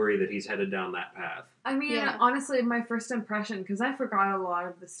Harry's worry that he's headed down that path. Honestly, my first impression, because I forgot a lot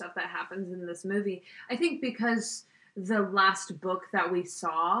of the stuff that happens in this movie, I think because the last book that we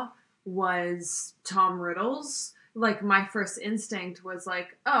saw was Tom Riddle's, like, my first instinct was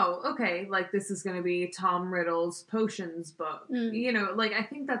like, oh, okay, like, this is going to be Tom Riddle's potions book. I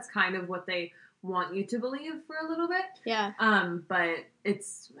think that's kind of what they want you to believe for a little bit. Yeah. But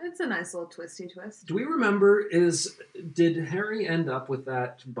it's a nice little twisty twist. Do we remember, did Harry end up with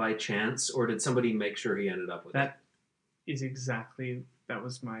that by chance, or did somebody make sure he ended up with it? That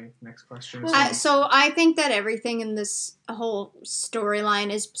was my next question. So I think that everything in this whole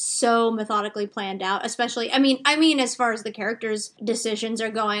storyline is so methodically planned out, especially, as far as the characters' decisions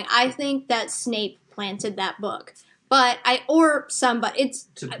are going, I think that Snape planted that book. or somebody. It's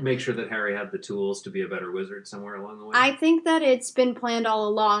to make sure that Harry had the tools to be a better wizard somewhere along the way. I think that it's been planned all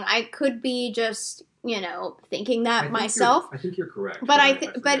along. I could be just, thinking that myself. I think you're correct. But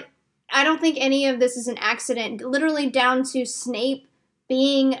I don't think any of this is an accident. Literally down to Snape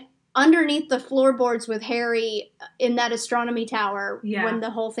being underneath the floorboards with Harry in that astronomy tower when the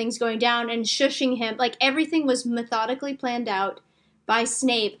whole thing's going down and shushing him. Like, everything was methodically planned out by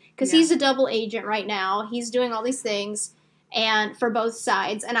Snape, because he's a double agent right now. He's doing all these things, and for both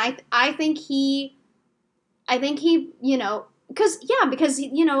sides. And I think he, because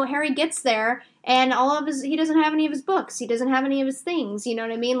Harry gets there, and he doesn't have any of his books. He doesn't have any of his things. You know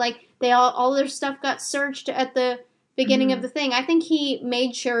what I mean? Like, all their stuff got searched at the beginning of the thing. I think he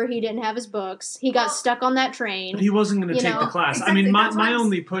made sure he didn't have his books. He got stuck on that train. But he wasn't going to take the class. Exactly, I mean, my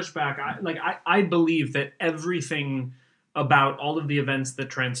only pushback, I believe that everything about all of the events that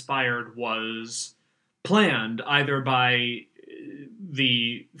transpired was planned either by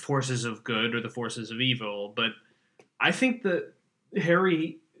the forces of good or the forces of evil. But I think that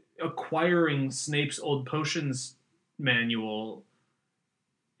Harry acquiring Snape's old potions manual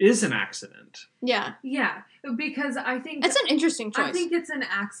is an accident. Yeah. Yeah, because I think... It's an interesting choice. I think it's an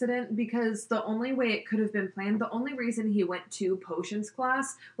accident because the only way it could have been planned, the only reason he went to potions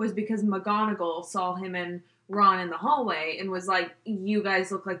class was because McGonagall saw him and Ron in the hallway and was like, you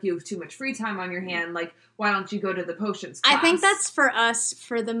guys look like you have too much free time on your hand. Like, why don't you go to the potions class? I think that's for us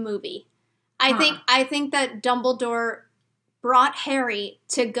for the movie. I think that Dumbledore brought Harry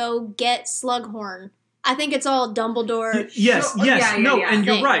to go get Slughorn. I think it's all Dumbledore. Yes, and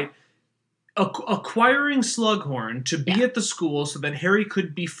you're thing. right. Acquiring Slughorn to be at the school so that Harry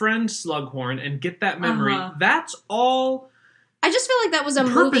could befriend Slughorn and get that memory, that's all... I just feel like that was a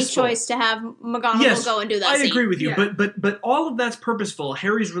movie choice to have McGonagall go and do that I scene. agree with you, but all of that's purposeful.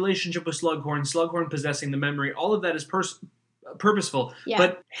 Harry's relationship with Slughorn possessing the memory, all of that is purposeful. Yeah.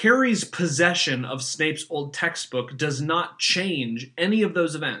 But Harry's possession of Snape's old textbook does not change any of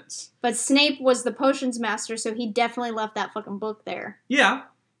those events. But Snape was the potions master, so he definitely left that fucking book there. Yeah.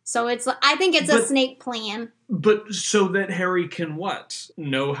 So I think it's a Snape plan. But so that Harry can what?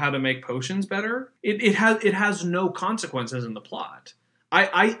 Know how to make potions better? It has no consequences in the plot.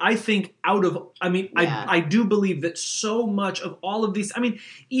 I think I do believe that so much of all of these,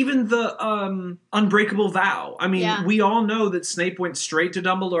 even the unbreakable vow. We all know that Snape went straight to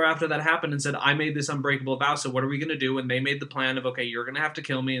Dumbledore after that happened and said, I made this unbreakable vow, so what are we going to do? And they made the plan of, okay, you're going to have to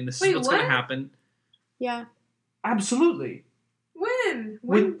kill me and this is what's going to happen. Yeah. Absolutely.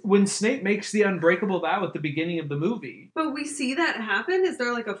 When Snape makes the unbreakable vow at the beginning of the movie. But we see that happen? Is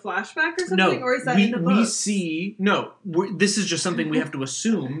there like a flashback or something? No, or is that in the books? This is just something we have to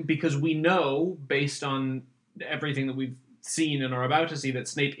assume because we know, based on everything that we've seen and are about to see, that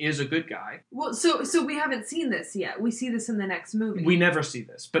Snape is a good guy. Well, so we haven't seen this yet. We see this in the next movie. We never see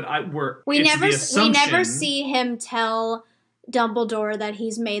this, but we never see him tell Dumbledore that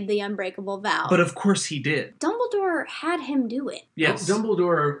he's made the unbreakable vow. But of course he did. Dumbledore had him do it. Yes.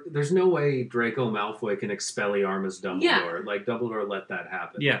 Dumbledore, there's no way Draco Malfoy can Expelliarmus Dumbledore. Yeah. Like, Dumbledore let that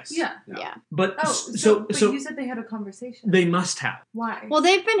happen. Yes. Yeah. But but you said they had a conversation. They must have. Why? Well,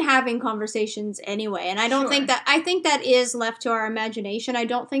 they've been having conversations anyway, and I don't think that... I think that is left to our imagination. I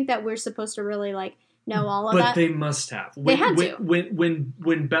don't think that we're supposed to really, know all of that. But they must have. They had to.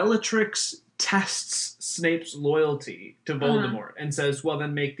 When Bellatrix tests Snape's loyalty to Voldemort and says, well,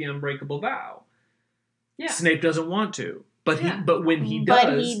 then make the unbreakable vow. Yeah. Snape doesn't want to. But when he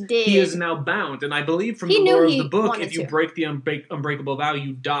does, he is now bound. And I believe from the lore of the book, if you break the unbreakable vow,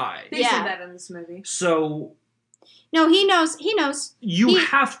 you die. They said that in this movie. So... No, he knows. You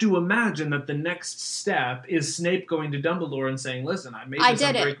have to imagine that the next step is Snape going to Dumbledore and saying, listen, I made this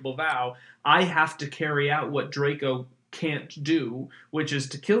unbreakable vow. I have to carry out what Draco can't do, which is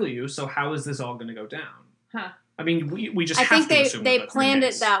to kill you, so how is this all going to go down? Huh. We just have to assume they planned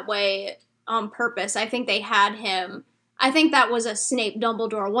it that way on purpose. I think they had him. I think that was a Snape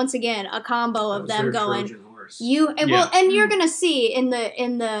Dumbledore, once again, a combo of them going, and you're going to see in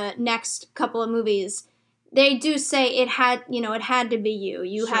the next couple of movies, they do say it had to be you.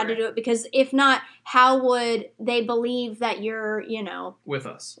 You had to do it, because if not, how would they believe that you're, with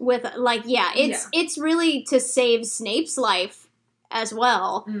us? It's really to save Snape's life as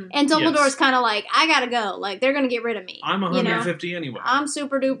well. And Dumbledore's kind of like, I gotta go. Like, they're gonna get rid of me. I'm 150 anyway. I'm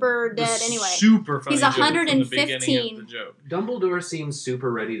super duper dead anyway. Super funny. He's 115. Dumbledore seems super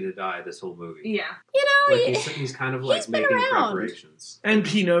ready to die this whole movie. Yeah. He's kind of like making preparations. And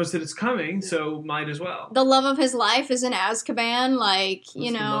he knows that it's coming, so might as well. The love of his life is in Azkaban, What's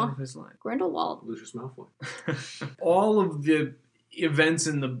the love of his life? Grindelwald. Lucius Malfoy. All of the events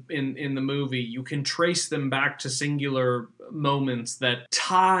in the movie, you can trace them back to singular moments that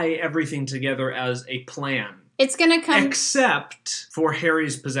tie everything together as a plan. It's gonna come... Except for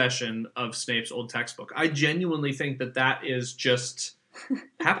Harry's possession of Snape's old textbook. I genuinely think that is just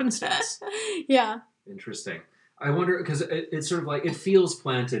happenstance. Yeah. Interesting. I wonder, because it's sort of like, it feels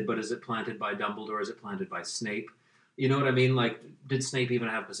planted, but is it planted by Dumbledore? Is it planted by Snape? You know what I mean? Like, did Snape even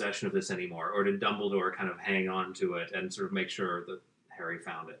have possession of this anymore? Or did Dumbledore kind of hang on to it and sort of make sure that Harry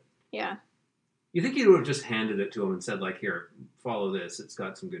found it? Yeah. You think he would have just handed it to him and said, like, here, follow this. It's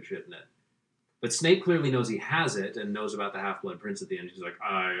got some good shit in it. But Snape clearly knows he has it and knows about the Half-Blood Prince at the end. He's like,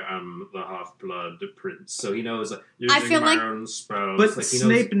 I am the Half-Blood Prince. So he knows, like, using my own spells. But like,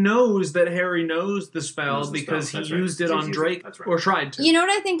 Snape knows that Harry knows the spell because he used it on Drake, or tried to. You know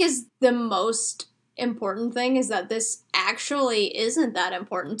what I think is the most important thing is that this actually isn't that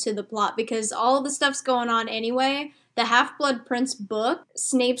important to the plot because all of the stuff's going on anyway. The Half-Blood Prince book,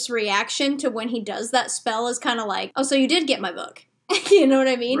 Snape's reaction to when he does that spell is kind of like, oh, so you did get my book. You know what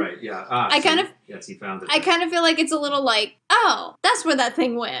I mean? Right, yeah. Yes, he found it. I kind of feel like it's a little like, oh, that's where that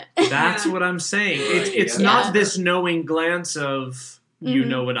thing went. That's what I'm saying. It's not this knowing glance of, you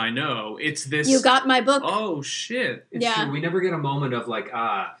know what I know. It's this... You got my book. Oh, shit. It's true. We never get a moment of like,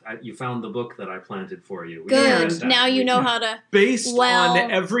 you found the book that I planted for you. Good. Now you know how to... Based on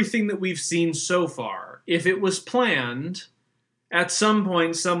everything that we've seen so far, if it was planned, at some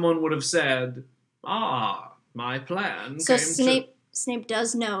point someone would have said, my plan so Snape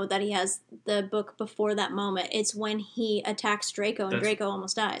does know that he has the book before that moment. It's when he attacks Draco and Draco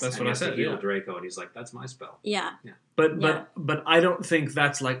almost dies. That's what I said. Heal Draco, and he's like, "That's my spell." Yeah. But I don't think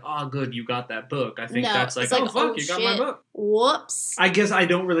that's like, good, you got that book. I think that's like, fuck, you got my book. Whoops. I guess I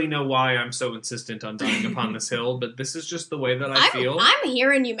don't really know why I'm so insistent on dying upon this hill, but this is just the way that I feel. I'm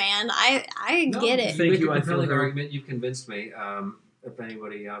hearing you, man. I get it. Thank you. I feel an argument. You've convinced me. If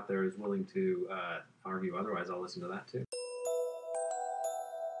anybody out there is willing to argue otherwise, I'll listen to that too.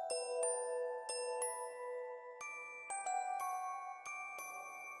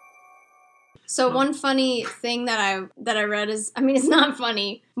 So one funny thing that I read is, I mean, it's not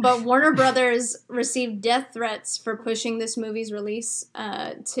funny, but Warner Brothers received death threats for pushing this movie's release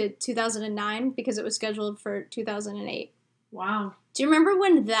to 2009 because it was scheduled for 2008. Wow. Do you remember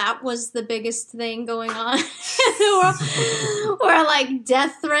when that was the biggest thing going on? Where like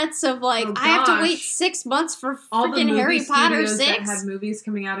death threats of like, I have to wait 6 months for freaking Harry Potter 6. That had movies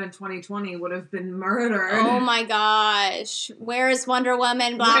coming out in 2020 would have been murdered. Oh my gosh. Where is Wonder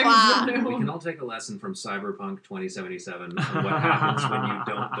Woman? Blah, blah. We can all take a lesson from Cyberpunk 2077 on what happens when you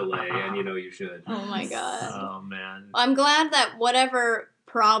don't delay, and you know you should. Oh my god. Oh man. I'm glad that whatever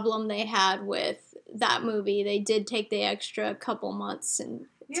problem they had with that movie, they did take the extra couple months to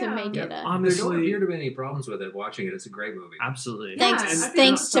make it a... Honestly, there don't appear to be any problems with it. Watching it, it's a great movie. Absolutely.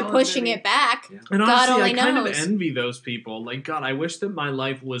 Thanks to pushing it back. Yeah. And God honestly, only I kind knows. of envy those people. Like, God, I wish that my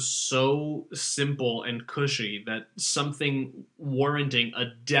life was so simple and cushy that something warranting a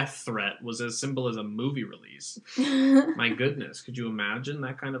death threat was as simple as a movie release. My goodness, could you imagine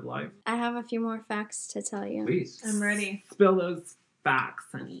that kind of life? I have a few more facts to tell you. Please. I'm ready. Spill those facts,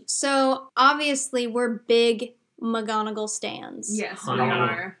 honey. So, obviously, we're big McGonagall stans. Yes, we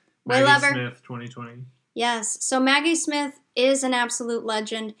are. We Maggie love her. Smith, 2020. Yes. So Maggie Smith is an absolute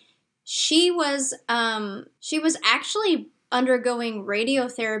legend. She was actually undergoing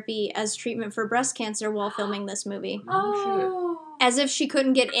radiotherapy as treatment for breast cancer while filming this movie. Oh. As if she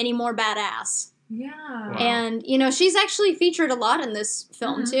couldn't get any more badass. Yeah. Wow. And, she's actually featured a lot in this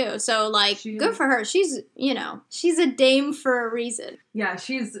film, too. So, good for her. She's a dame for a reason. Yeah,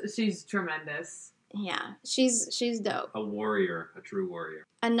 she's tremendous. Yeah, she's dope. A warrior, a true warrior.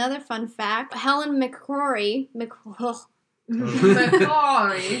 Another fun fact, Helen McCrory... McCrory.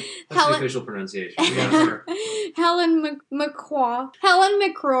 That's the official pronunciation. Yeah, Helen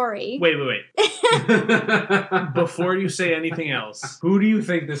McCrory. Wait. Before you say anything else, who do you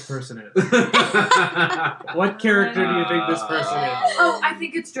think this person is? What character do you think this person is? Oh, I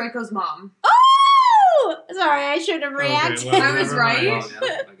think it's Draco's mom. Oh! Sorry, I should have reacted. Okay, I was right. Well,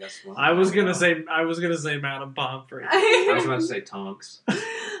 yeah, I guess I was gonna say Madame Pomfrey. I was about to say Tonks.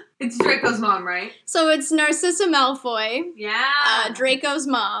 It's Draco's mom, right? So it's Narcissa Malfoy. Yeah. Draco's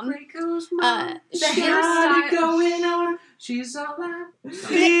mom. Draco's mom. The hairstyle going on. She's all out. But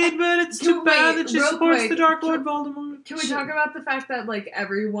it's too bad that she supports the Dark Lord Voldemort. Can we talk about the fact that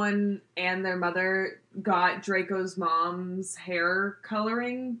everyone and their mother got Draco's mom's hair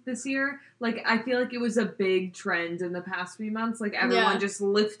coloring this year? I feel like it was a big trend in the past few months. Everyone just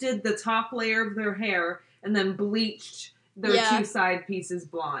lifted the top layer of their hair and then bleached their two side pieces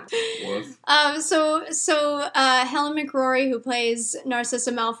blonde. So Helen McRory, who plays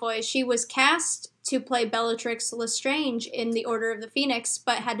Narcissa Malfoy, she was cast to play Bellatrix Lestrange in The Order of the Phoenix,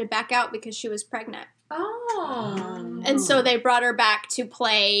 but had to back out because she was pregnant. Oh. And so they brought her back to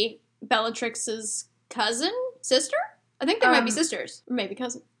play Bellatrix's sister? I think they might be sisters. Or maybe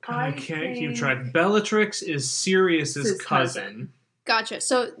cousin. I can't keep track. Bellatrix is Sirius's cousin. Gotcha.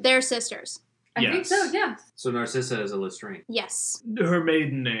 So they're sisters. I think so, yeah. So Narcissa is a Lestrange. Yes. Her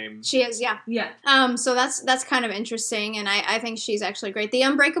maiden name. She is, yeah. Yeah. So that's kind of interesting, and I think she's actually great. The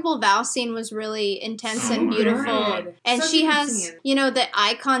Unbreakable Vow scene was really intense and beautiful. God. And Such she a good has, scene. the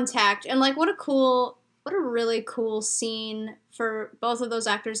eye contact, and what a really cool scene for both of those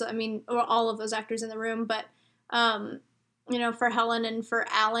actors. I mean, or all of those actors in the room, but for Helen and for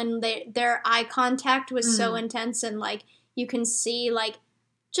Alan, their eye contact was so intense, and you can see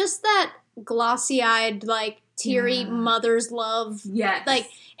just that glossy-eyed, teary mother's love. Yes.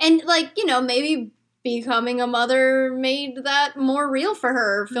 Maybe becoming a mother made that more real for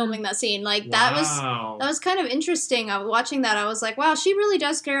her filming that scene. That was kind of interesting. Watching that, I was like, wow, she really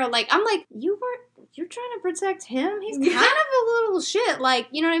does care. I'm like, you're trying to protect him? He's kind of a little shit.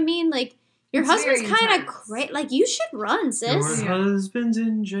 You know what I mean? Your husband's kind of crazy. You should run, sis. Your husband's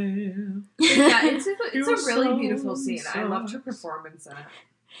in jail. Yeah, it's a really beautiful scene. I loved her performance in it.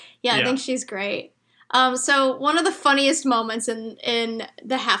 Yeah, I think she's great. So one of the funniest moments in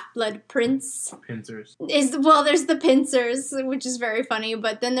the Half-Blood Prince Pincers. there's the pincers, which is very funny,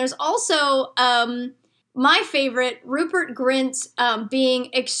 but then there's also my favorite, Rupert Grint being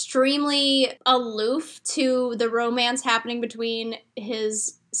extremely aloof to the romance happening between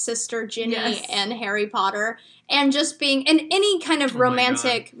his sister Ginny and Harry Potter, and just being in any kind of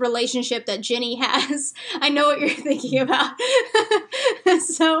romantic relationship that Ginny has. I know what you're thinking about.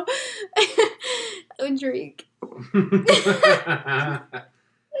 So, Drake.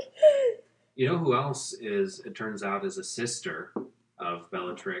 You know who else it turns out, is a sister of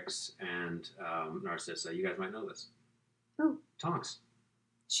Bellatrix and Narcissa? You guys might know this. Who? Tonks.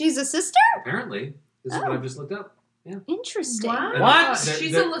 She's a sister? Apparently. This is what I've just looked up. Yeah. Interesting. Wow. What?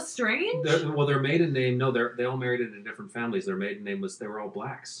 She's a Lestrange? Their maiden name, they all married into different families. Their maiden name they were all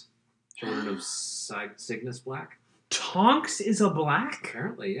blacks. Children of Cygnus Black. Tonks is a black?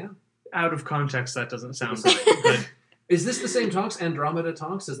 Apparently, yeah. Out of context, that doesn't sound right. But is this the same Tonks? Andromeda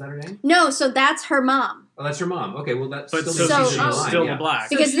Tonks? Is that her name? No, so that's her mom. Oh, that's her mom. Okay, well, that's but still she's alive, still yeah. black.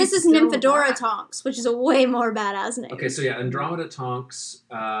 Because So this is she's still Nymphadora black. Tonks, which is a way more badass name. Okay, so yeah, Andromeda Tonks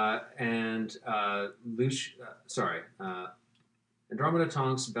and Andromeda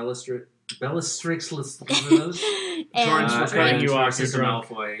Tonks, Bellatrix Lestrange, Torrance, we're cutting you off. You're Narcissa drunk.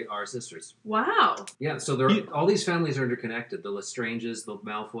 Malfoy are sisters. Wow. Yeah, so all these families are interconnected. The Lestranges, the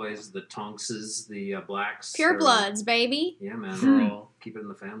Malfoys, the Tonkses, the Blacks. Pure bloods, baby. Yeah, man. Girl. Keep it in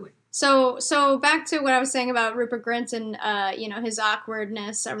the family. So back to what I was saying about Rupert Grint and his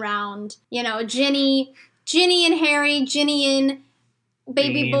awkwardness around Ginny and Harry, Ginny and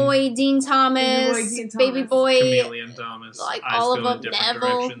baby Dean. boy Dean Thomas, baby boy Chameleon Thomas. like Eyes all go of in them, different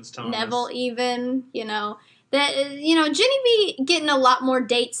Neville, directions, Thomas. Neville even that Ginny be getting a lot more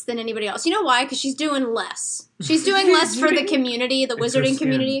dates than anybody else. You know why? Because she's doing less. She's doing less for the community, the It's her wizarding skin.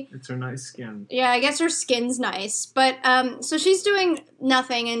 Community. It's her nice skin. Yeah, I guess her skin's nice. But, so she's doing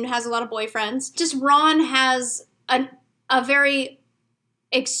nothing and has a lot of boyfriends. Just Ron has a very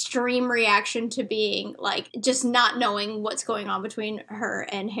extreme reaction to being, just not knowing what's going on between her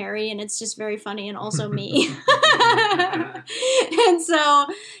and Harry, and it's just very funny and also me. And so,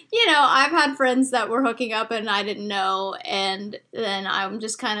 I've had friends that were hooking up and I didn't know, and then I'm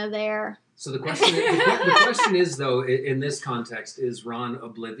just kind of there. So the question is, though, in this context, is Ron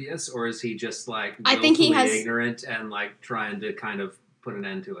oblivious, or is he just I think he has ignorant and trying to kind of put an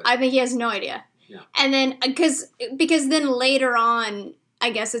end to it? I think he has no idea. Yeah. And then because then later on, I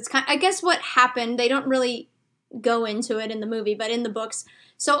guess what happened, they don't really go into it in the movie, but in the books.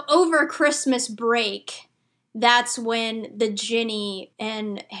 So over Christmas break, that's when the Ginny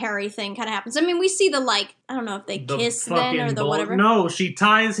and Harry thing kind of happens. I mean, we see the I don't know if they kiss then or the whatever. No, she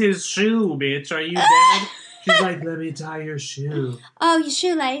ties his shoe, bitch. Are you dead? She's like, let me tie your shoe. Oh, your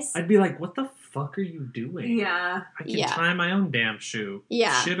shoelace. I'd be like, what the fuck are you doing? Yeah. I can tie my own damn shoe.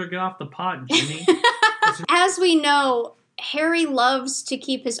 Yeah. Shit or get off the pot, Ginny. As we know, Harry loves to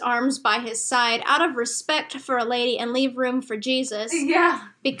keep his arms by his side out of respect for a lady and leave room for Jesus. Yeah.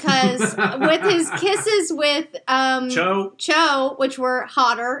 because with his kisses with Cho, which were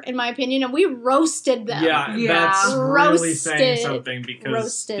hotter in my opinion, and we roasted them. Yeah, that's really saying something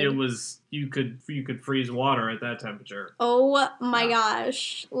because it was you could freeze water at that temperature. Oh my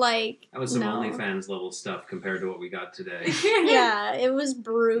gosh. Like, that was some OnlyFans level stuff compared to what we got today. Yeah, it was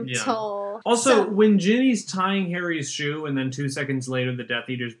brutal. Yeah. Also, when Ginny's tying Harry's shoe and then 2 seconds later the Death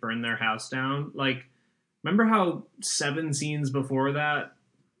Eaters burn their house down, like, remember how 7 scenes before that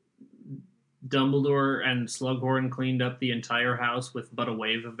Dumbledore and Slughorn cleaned up the entire house with but a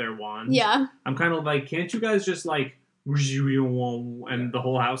wave of their wands? Yeah. I'm kind of like, can't you guys just like and the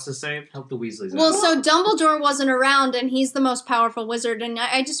whole house is saved? Help the Weasleys out. Well, so Dumbledore wasn't around, and he's the most powerful wizard, and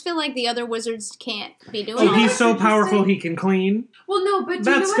I just feel like the other wizards can't be doing that. He's so powerful he can clean? Well, no, but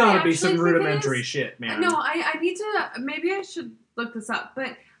that's gotta be some rudimentary shit, man. No, I need to, maybe I should look this up,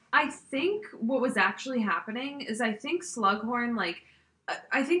 but I think what was actually happening is I think Slughorn, like,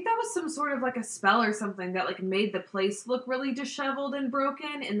 I think that was some sort of like a spell or something that like made the place look really disheveled and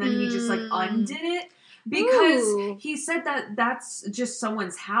broken, and then he just like undid it. Because he said that that's just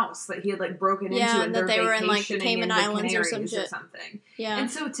someone's house that he had like broken into, and that they were in like the Cayman Islands or some shit. Something. Yeah.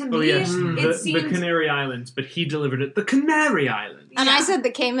 And so to me, it seemed the Canary Islands, but he delivered it the Canary Islands. And I said the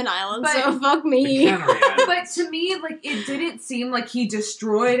Cayman Islands, so fuck me. But to me, like, it didn't seem like he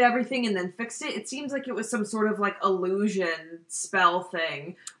destroyed everything and then fixed it. It seems like it was some sort of like illusion spell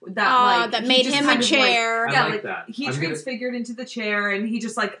thing that made him a chair. Like, like that. He transfigured into the chair, and he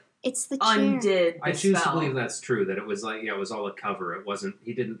just like. It's the chair. Undid the I choose spell. to believe that's true, that it was like, it was all a cover. It wasn't,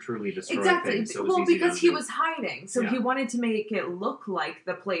 he didn't truly destroy things. So it was because he was hiding. So he wanted to make it look like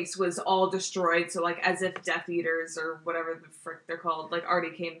the place was all destroyed. So like as if Death Eaters or whatever the frick they're called, like already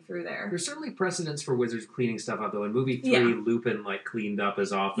came through there. There's certainly precedence for wizards cleaning stuff up, though. In movie 3, Lupin like cleaned up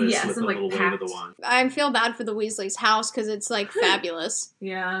his office with a little wave of the wand. I feel bad for the Weasleys' house because it's like fabulous.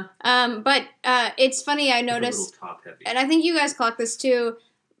 Yeah. But it's funny, I noticed, a little top heavy. And I think you guys clocked this too,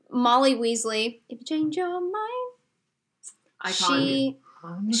 Molly Weasley, if you change your mind,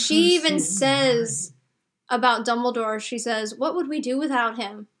 she even says about Dumbledore, she says, what would we do without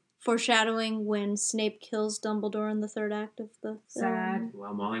him? Foreshadowing when Snape kills Dumbledore in the third act of the Sad.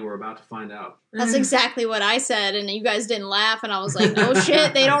 Well, Molly, we're about to find out. That's exactly what I said, and you guys didn't laugh, and I was like, oh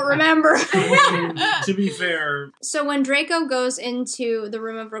shit, they don't remember. To be fair. So when Draco goes into the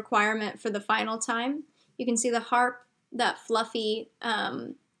room of requirement for the final time, you can see the harp that Fluffy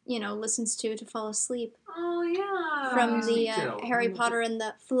listens to fall asleep. Oh, yeah. From the Harry Potter and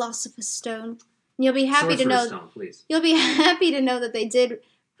the Philosopher's Stone. And you'll be happy to know. Stone, please. You'll be happy to know that they did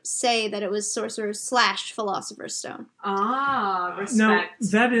say that it was Sorcerer's/Philosopher's Stone. Ah, respect. Now,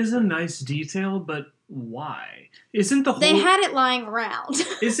 that is a nice detail, but why? Isn't the whole... They had it lying around.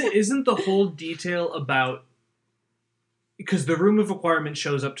 Isn't the whole detail about... Because the room of requirement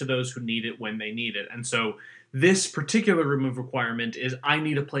shows up to those who need it when they need it, and so... This particular room of requirement is I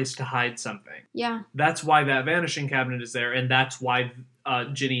need a place to hide something. Yeah. That's why that vanishing cabinet is there, and that's why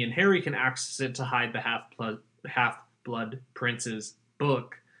Ginny and Harry can access it to hide the Half-Blood Prince's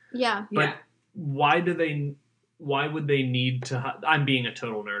book. Yeah. But why would they need to... I'm being a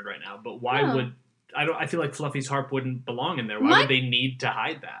total nerd right now, but why would... I feel like Fluffy's harp wouldn't belong in there. Why would they need to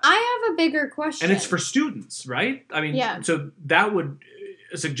hide that? I have a bigger question. And it's for students, right? I mean, so that would...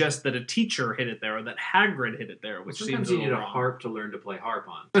 suggest that a teacher hit it there, or that Hagrid hit it there, which sometimes seems you need a harp to learn to play harp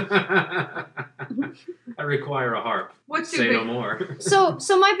on. I require a harp. Say no more. So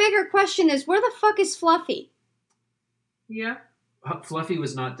my bigger question is, where the fuck is Fluffy? Yeah. Fluffy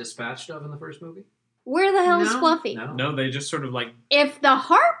was not dispatched of in the first movie? Where the hell is Fluffy? No, they just sort of like... If the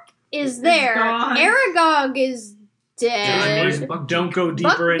harp is there, Aragog is dead. Don't go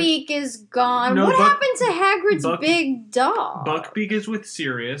deeper in. Buckbeak is gone. What happened to Hagrid's big dog? Buckbeak is with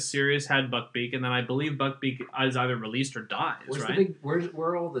Sirius. Sirius had Buckbeak, and then I believe Buckbeak is either released or dies, right? Where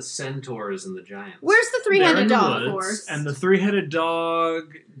are all the centaurs and the giants? Where's the three-headed dog? Of course. And the three-headed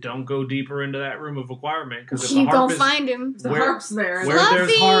dog, don't go deeper into that room of requirement, because if you the harp gonna find him. The harp's there. Where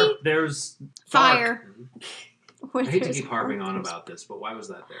there's harp, there's fire. I hate to keep harping on about this, but why was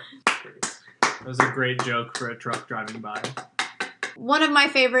that there? That was a great joke for a truck driving by. One of my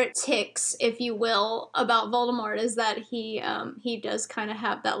favorite tics, if you will, about Voldemort is that he does kind of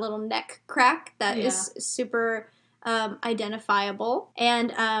have that little neck crack that is super identifiable.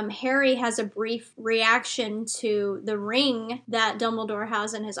 And Harry has a brief reaction to the ring that Dumbledore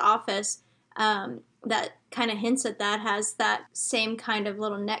has in his office that kind of hints at that, has that same kind of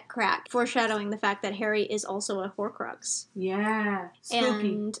little neck crack, foreshadowing the fact that Harry is also a Horcrux. Yeah.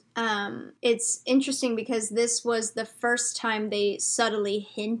 Spooky. And it's interesting because this was the first time they subtly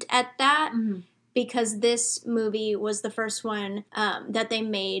hint at that. Mm-hmm. because this movie was the first one that they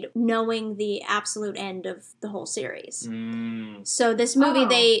made knowing the absolute end of the whole series. So this movie,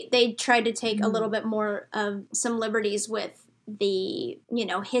 they tried to take a little bit more of some liberties with the,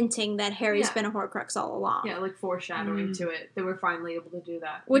 hinting that Harry's been a Horcrux all along. Yeah, like foreshadowing to it. They were finally able to do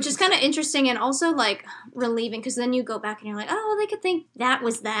that. Which is kind of interesting and also, like, relieving, because then you go back and you're like, oh, they could think that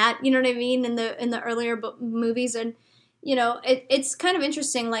was that, you know what I mean, in the earlier movies, and it's kind of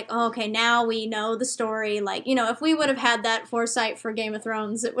interesting, like, oh, okay, now we know the story. Like, if we would have had that foresight for Game of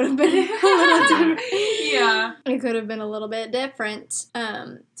Thrones, it would have been a little different. Yeah. It could have been a little bit different.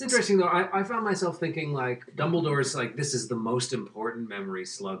 It's interesting, though. I found myself thinking, like, Dumbledore's like, this is the most important memory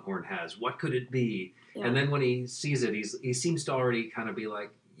Slughorn has. What could it be? Yeah. And then when he sees it, he seems to already kind of be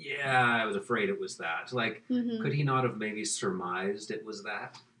like, yeah, I was afraid it was that. Like, could he not have maybe surmised it was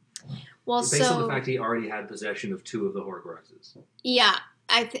that? Well, based on the fact he already had possession of 2 of the Horcruxes. Yeah,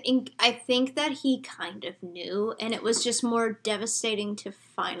 I think that he kind of knew, and it was just more devastating to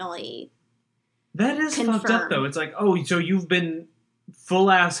finally That is confirm. Fucked up, though. It's like, oh, so you've been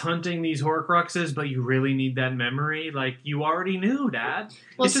full-ass hunting these Horcruxes, but you really need that memory? Like, you already knew, Dad.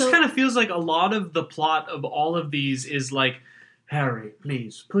 Well, it just kind of feels like a lot of the plot of all of these is like, Harry,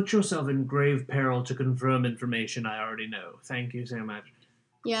 please, put yourself in grave peril to confirm information I already know. Thank you so much.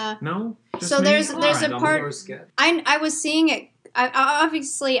 Yeah. No? So there's a part... I was seeing it...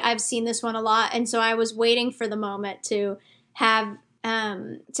 obviously, I've seen this one a lot, and so I was waiting for the moment to have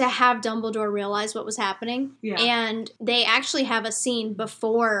Dumbledore realize what was happening. Yeah. And they actually have a scene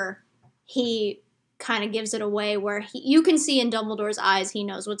before he kind of gives it away where you can see in Dumbledore's eyes he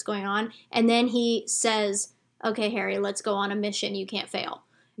knows what's going on, and then he says, okay, Harry, let's go on a mission. You can't fail.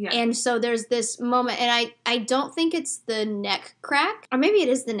 Yeah. And so there's this moment, and I don't think it's the neck crack, or maybe it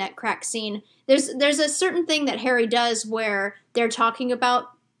is the neck crack scene. There's a certain thing that Harry does where they're talking about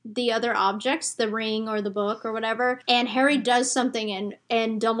the other objects, the ring or the book or whatever, and Harry does something,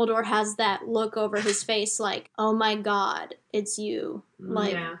 and Dumbledore has that look over his face like, oh my God, it's you.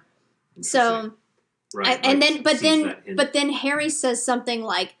 Like, yeah. So, right, but then Harry says something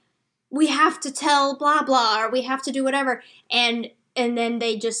like, we have to tell blah blah, or we have to do whatever, and then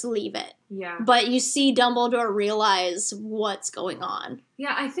they just leave it. Yeah. But you see Dumbledore realize what's going on.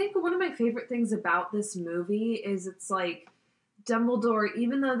 Yeah, I think one of my favorite things about this movie is it's like Dumbledore,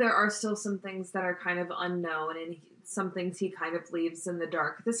 even though there are still some things that are kind of unknown and some things he kind of leaves in the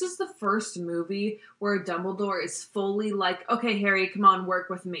dark, this is the first movie where Dumbledore is fully like, okay, Harry, come on, work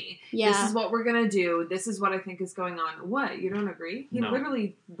with me. Yeah. This is what we're going to do. This is what I think is going on. What? You don't agree? He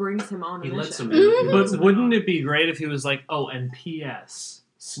literally brings him on a mission. Lets him in. But wouldn't it be great if he was like, oh, and P.S.,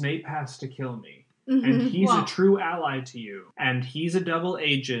 Snape has to kill me. And he's a true ally to you. And he's a double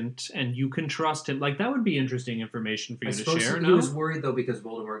agent, and you can trust him. Like, that would be interesting information for you to share. He was worried, though, because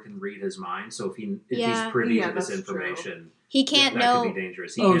Voldemort can read his mind. So if he's privy to this information, he can't know. That could be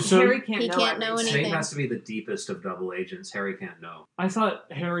dangerous. Harry can't know anything. Snape has to be the deepest of double agents. Harry can't know. I thought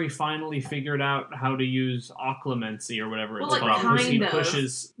Harry finally figured out how to use occlumency or whatever it's called. Because he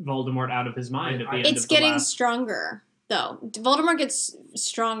pushes Voldemort out of his mind at the end of the It's getting stronger, though. Voldemort gets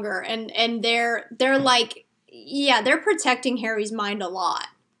stronger, and they're like... Yeah, they're protecting Harry's mind a lot.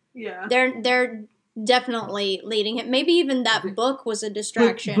 Yeah. They're definitely leading him. Maybe even that book was a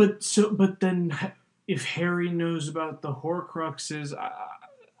distraction. But then if Harry knows about the Horcruxes,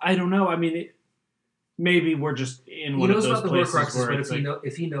 I don't know. I mean, maybe we're just in one of those places where it's like,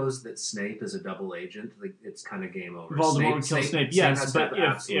 if he knows that Snape is a double agent, like, it's kind of game over. Voldemort would kill Snape, yes, but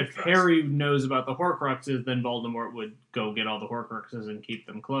if Harry knows about the Horcruxes, then Voldemort would go get all the Horcruxes and keep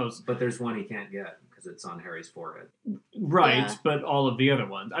them close. But there's one he can't get because it's on Harry's forehead. Right, but all of the other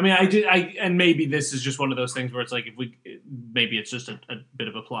ones. I mean, and maybe this is just one of those things where it's like, maybe it's just a bit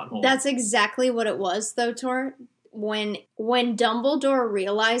of a plot hole. That's exactly what it was, though, Tor. When Dumbledore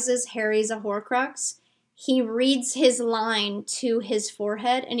realizes Harry's a Horcrux, he reads his line to his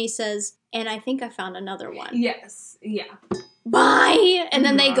forehead, and he says, and I think I found another one. Yes. Yeah. Bye! And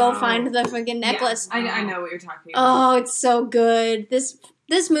then they go find the fucking necklace. Yeah, I know what you're talking about. Oh, it's so good.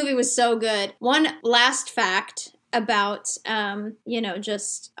 This movie was so good. One last fact about,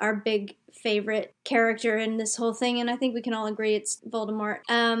 just our big favorite character in this whole thing, and I think we can all agree it's Voldemort.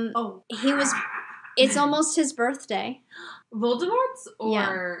 It's almost his birthday. Voldemort's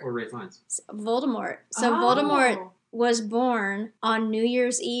or Ralph Fiennes? Voldemort. So Voldemort was born on New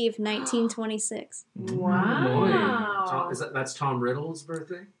Year's Eve, 1926. Wow. That's Tom Riddle's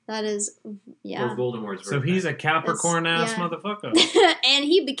birthday? That is, yeah. Or Voldemort's birthday. So he's a Capricorn-ass motherfucker. And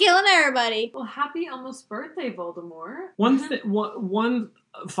he be killing everybody. Well, happy almost birthday, Voldemort. One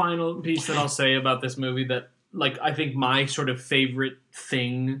final piece that I'll say about this movie that, like, I think my sort of favorite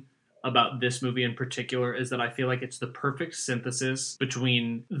thing about this movie in particular is that I feel like it's the perfect synthesis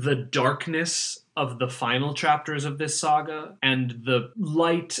between the darkness of the final chapters of this saga and the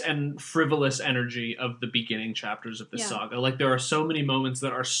light and frivolous energy of the beginning chapters of this saga. Like, there are so many moments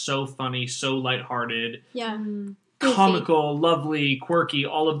that are so funny, so lighthearted. Yeah. Comical, lovely, quirky,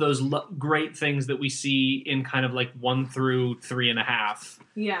 all of those great things that we see in kind of like 1 through 3.5.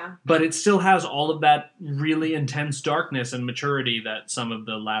 Yeah. But it still has all of that really intense darkness and maturity that some of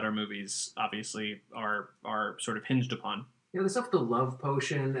the latter movies obviously are sort of hinged upon. The stuff with the love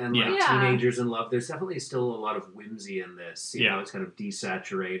potion and like teenagers in love, there's definitely still a lot of whimsy in this. You know, it's kind of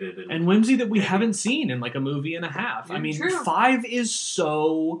desaturated. And whimsy that we haven't seen in like a movie and a half. I mean, 5 is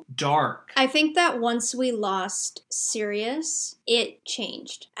so dark. I think that once we lost Sirius, it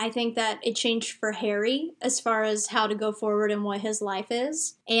changed. I think that it changed for Harry as far as how to go forward and what his life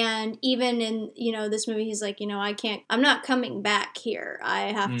is. And even in, this movie, he's like, I'm not coming back here.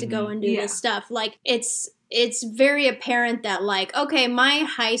 I have to go and do this stuff. Like, it's very apparent that, like, okay, my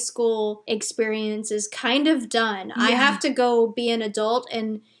high school experience is kind of done. Yeah. I have to go be an adult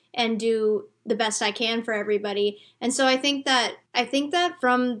and do the best I can for everybody. And so I think that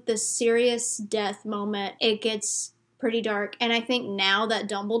from the Sirius death moment, it gets pretty dark. And I think now that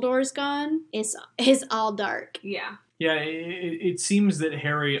Dumbledore's gone, it's all dark. Yeah. Yeah, it seems that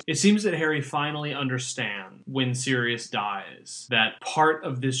Harry finally understands when Sirius dies that part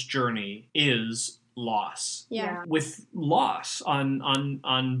of this journey is loss. Yeah. With loss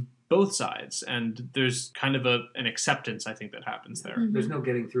on both sides, and there's kind of an acceptance, I think, that happens there. There's no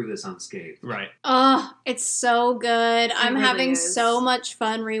getting through this unscathed. Right. Oh, it's so good. I'm really having so much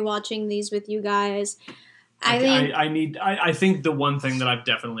fun rewatching these with you guys. I think the one thing that I've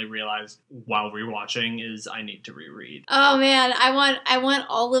definitely realized while rewatching is I need to reread. Oh man, I want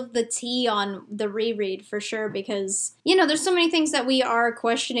all of the tea on the reread for sure, because there's so many things that we are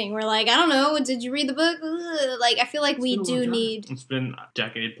questioning. We're like, I don't know, did you read the book? Ugh. Like, I feel like we do need. It's been a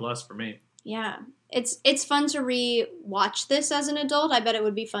decade plus for me. Yeah. It's fun to re-watch this as an adult. I bet it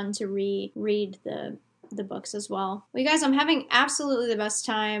would be fun to reread the books as well. Well, you guys, I'm having absolutely the best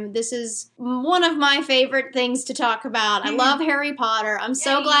time. This is one of my favorite things to talk about. I love Harry Potter. I'm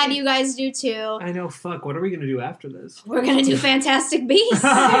so glad you guys do too. I know, fuck. What are we going to do after this? We're going to do Fantastic Beasts.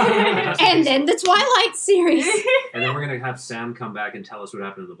 And then the Twilight series. And then we're going to have Sam come back and tell us what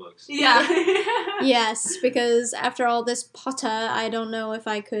happened in the books. Yeah. Yes, because after all this Potter, I don't know if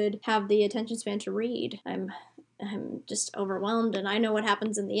I could have the attention span to read. I'm just overwhelmed, and I know what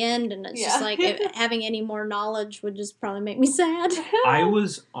happens in the end, and it's just like having any more knowledge would just probably make me sad. I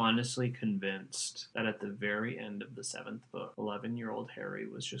was honestly convinced that at the very end of the 7th book, 11-year-old Harry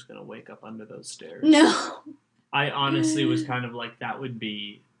was just going to wake up under those stairs. No. I honestly was kind of like, that would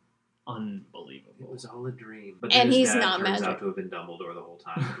be unbelievable. It was all a dream. But and his he's dad not turns magic. out to have been Dumbledore the whole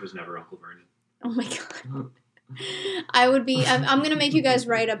time. It was never Uncle Vernon. Oh my god. I'm going to make you guys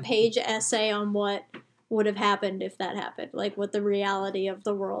write a page essay on what would have happened if that happened, like what the reality of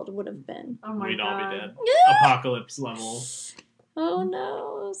the world would have been. Oh my We'd god. all be dead. Apocalypse level. Oh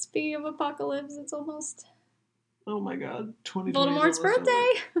no! Speaking of apocalypse, it's almost. Oh my god! Voldemort's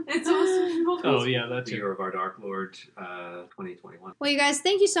birthday. It's almost. Oh yeah, that's the year of our Dark Lord, 2021. Well, you guys,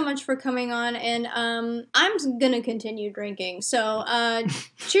 thank you so much for coming on, and I'm gonna continue drinking. So,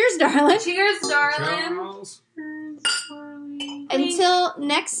 cheers, darling. Cheers, darling. Charles. Until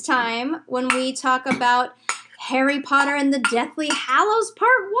next time, when we talk about Harry Potter and the Deathly Hallows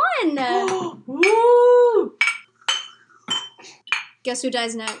Part 1. Woo! Guess who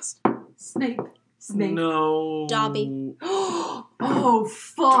dies next? Snape. No. Dobby. Oh,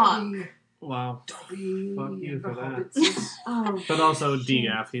 fuck. Wow. Dobby. Fuck you for that. Oh, but also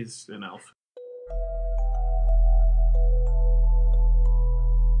DF, he's an elf.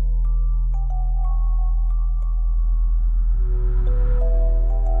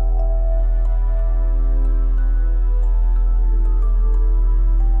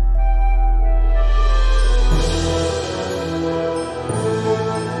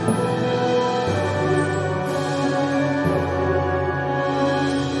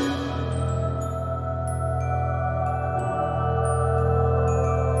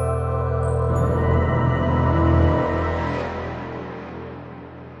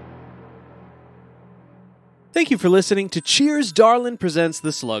 Thank you for listening to Cheers Darlin' presents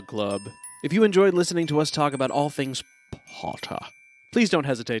The Slug Club. If you enjoyed listening to us talk about all things Potter, please don't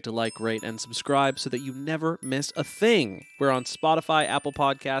hesitate to like, rate, and subscribe so that you never miss a thing. We're on Spotify, Apple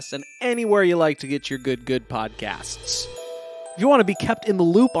Podcasts, and anywhere you like to get your good podcasts. If you want to be kept in the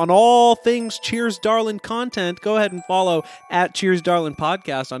loop on all things Cheers Darlin' content, go ahead and follow at Cheers Darlin'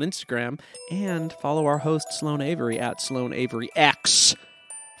 Podcast on Instagram, and follow our host Sloan Avery at Sloan Avery X.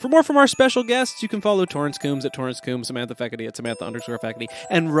 For more from our special guests, you can follow Torrance Coombs at Torrance Coombs, Samantha Feckety at Samantha_Feckety,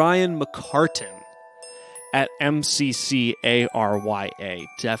 and Ryan McCartan at MCCARYA.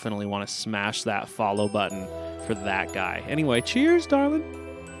 Definitely want to smash that follow button for that guy. Anyway, cheers, darling.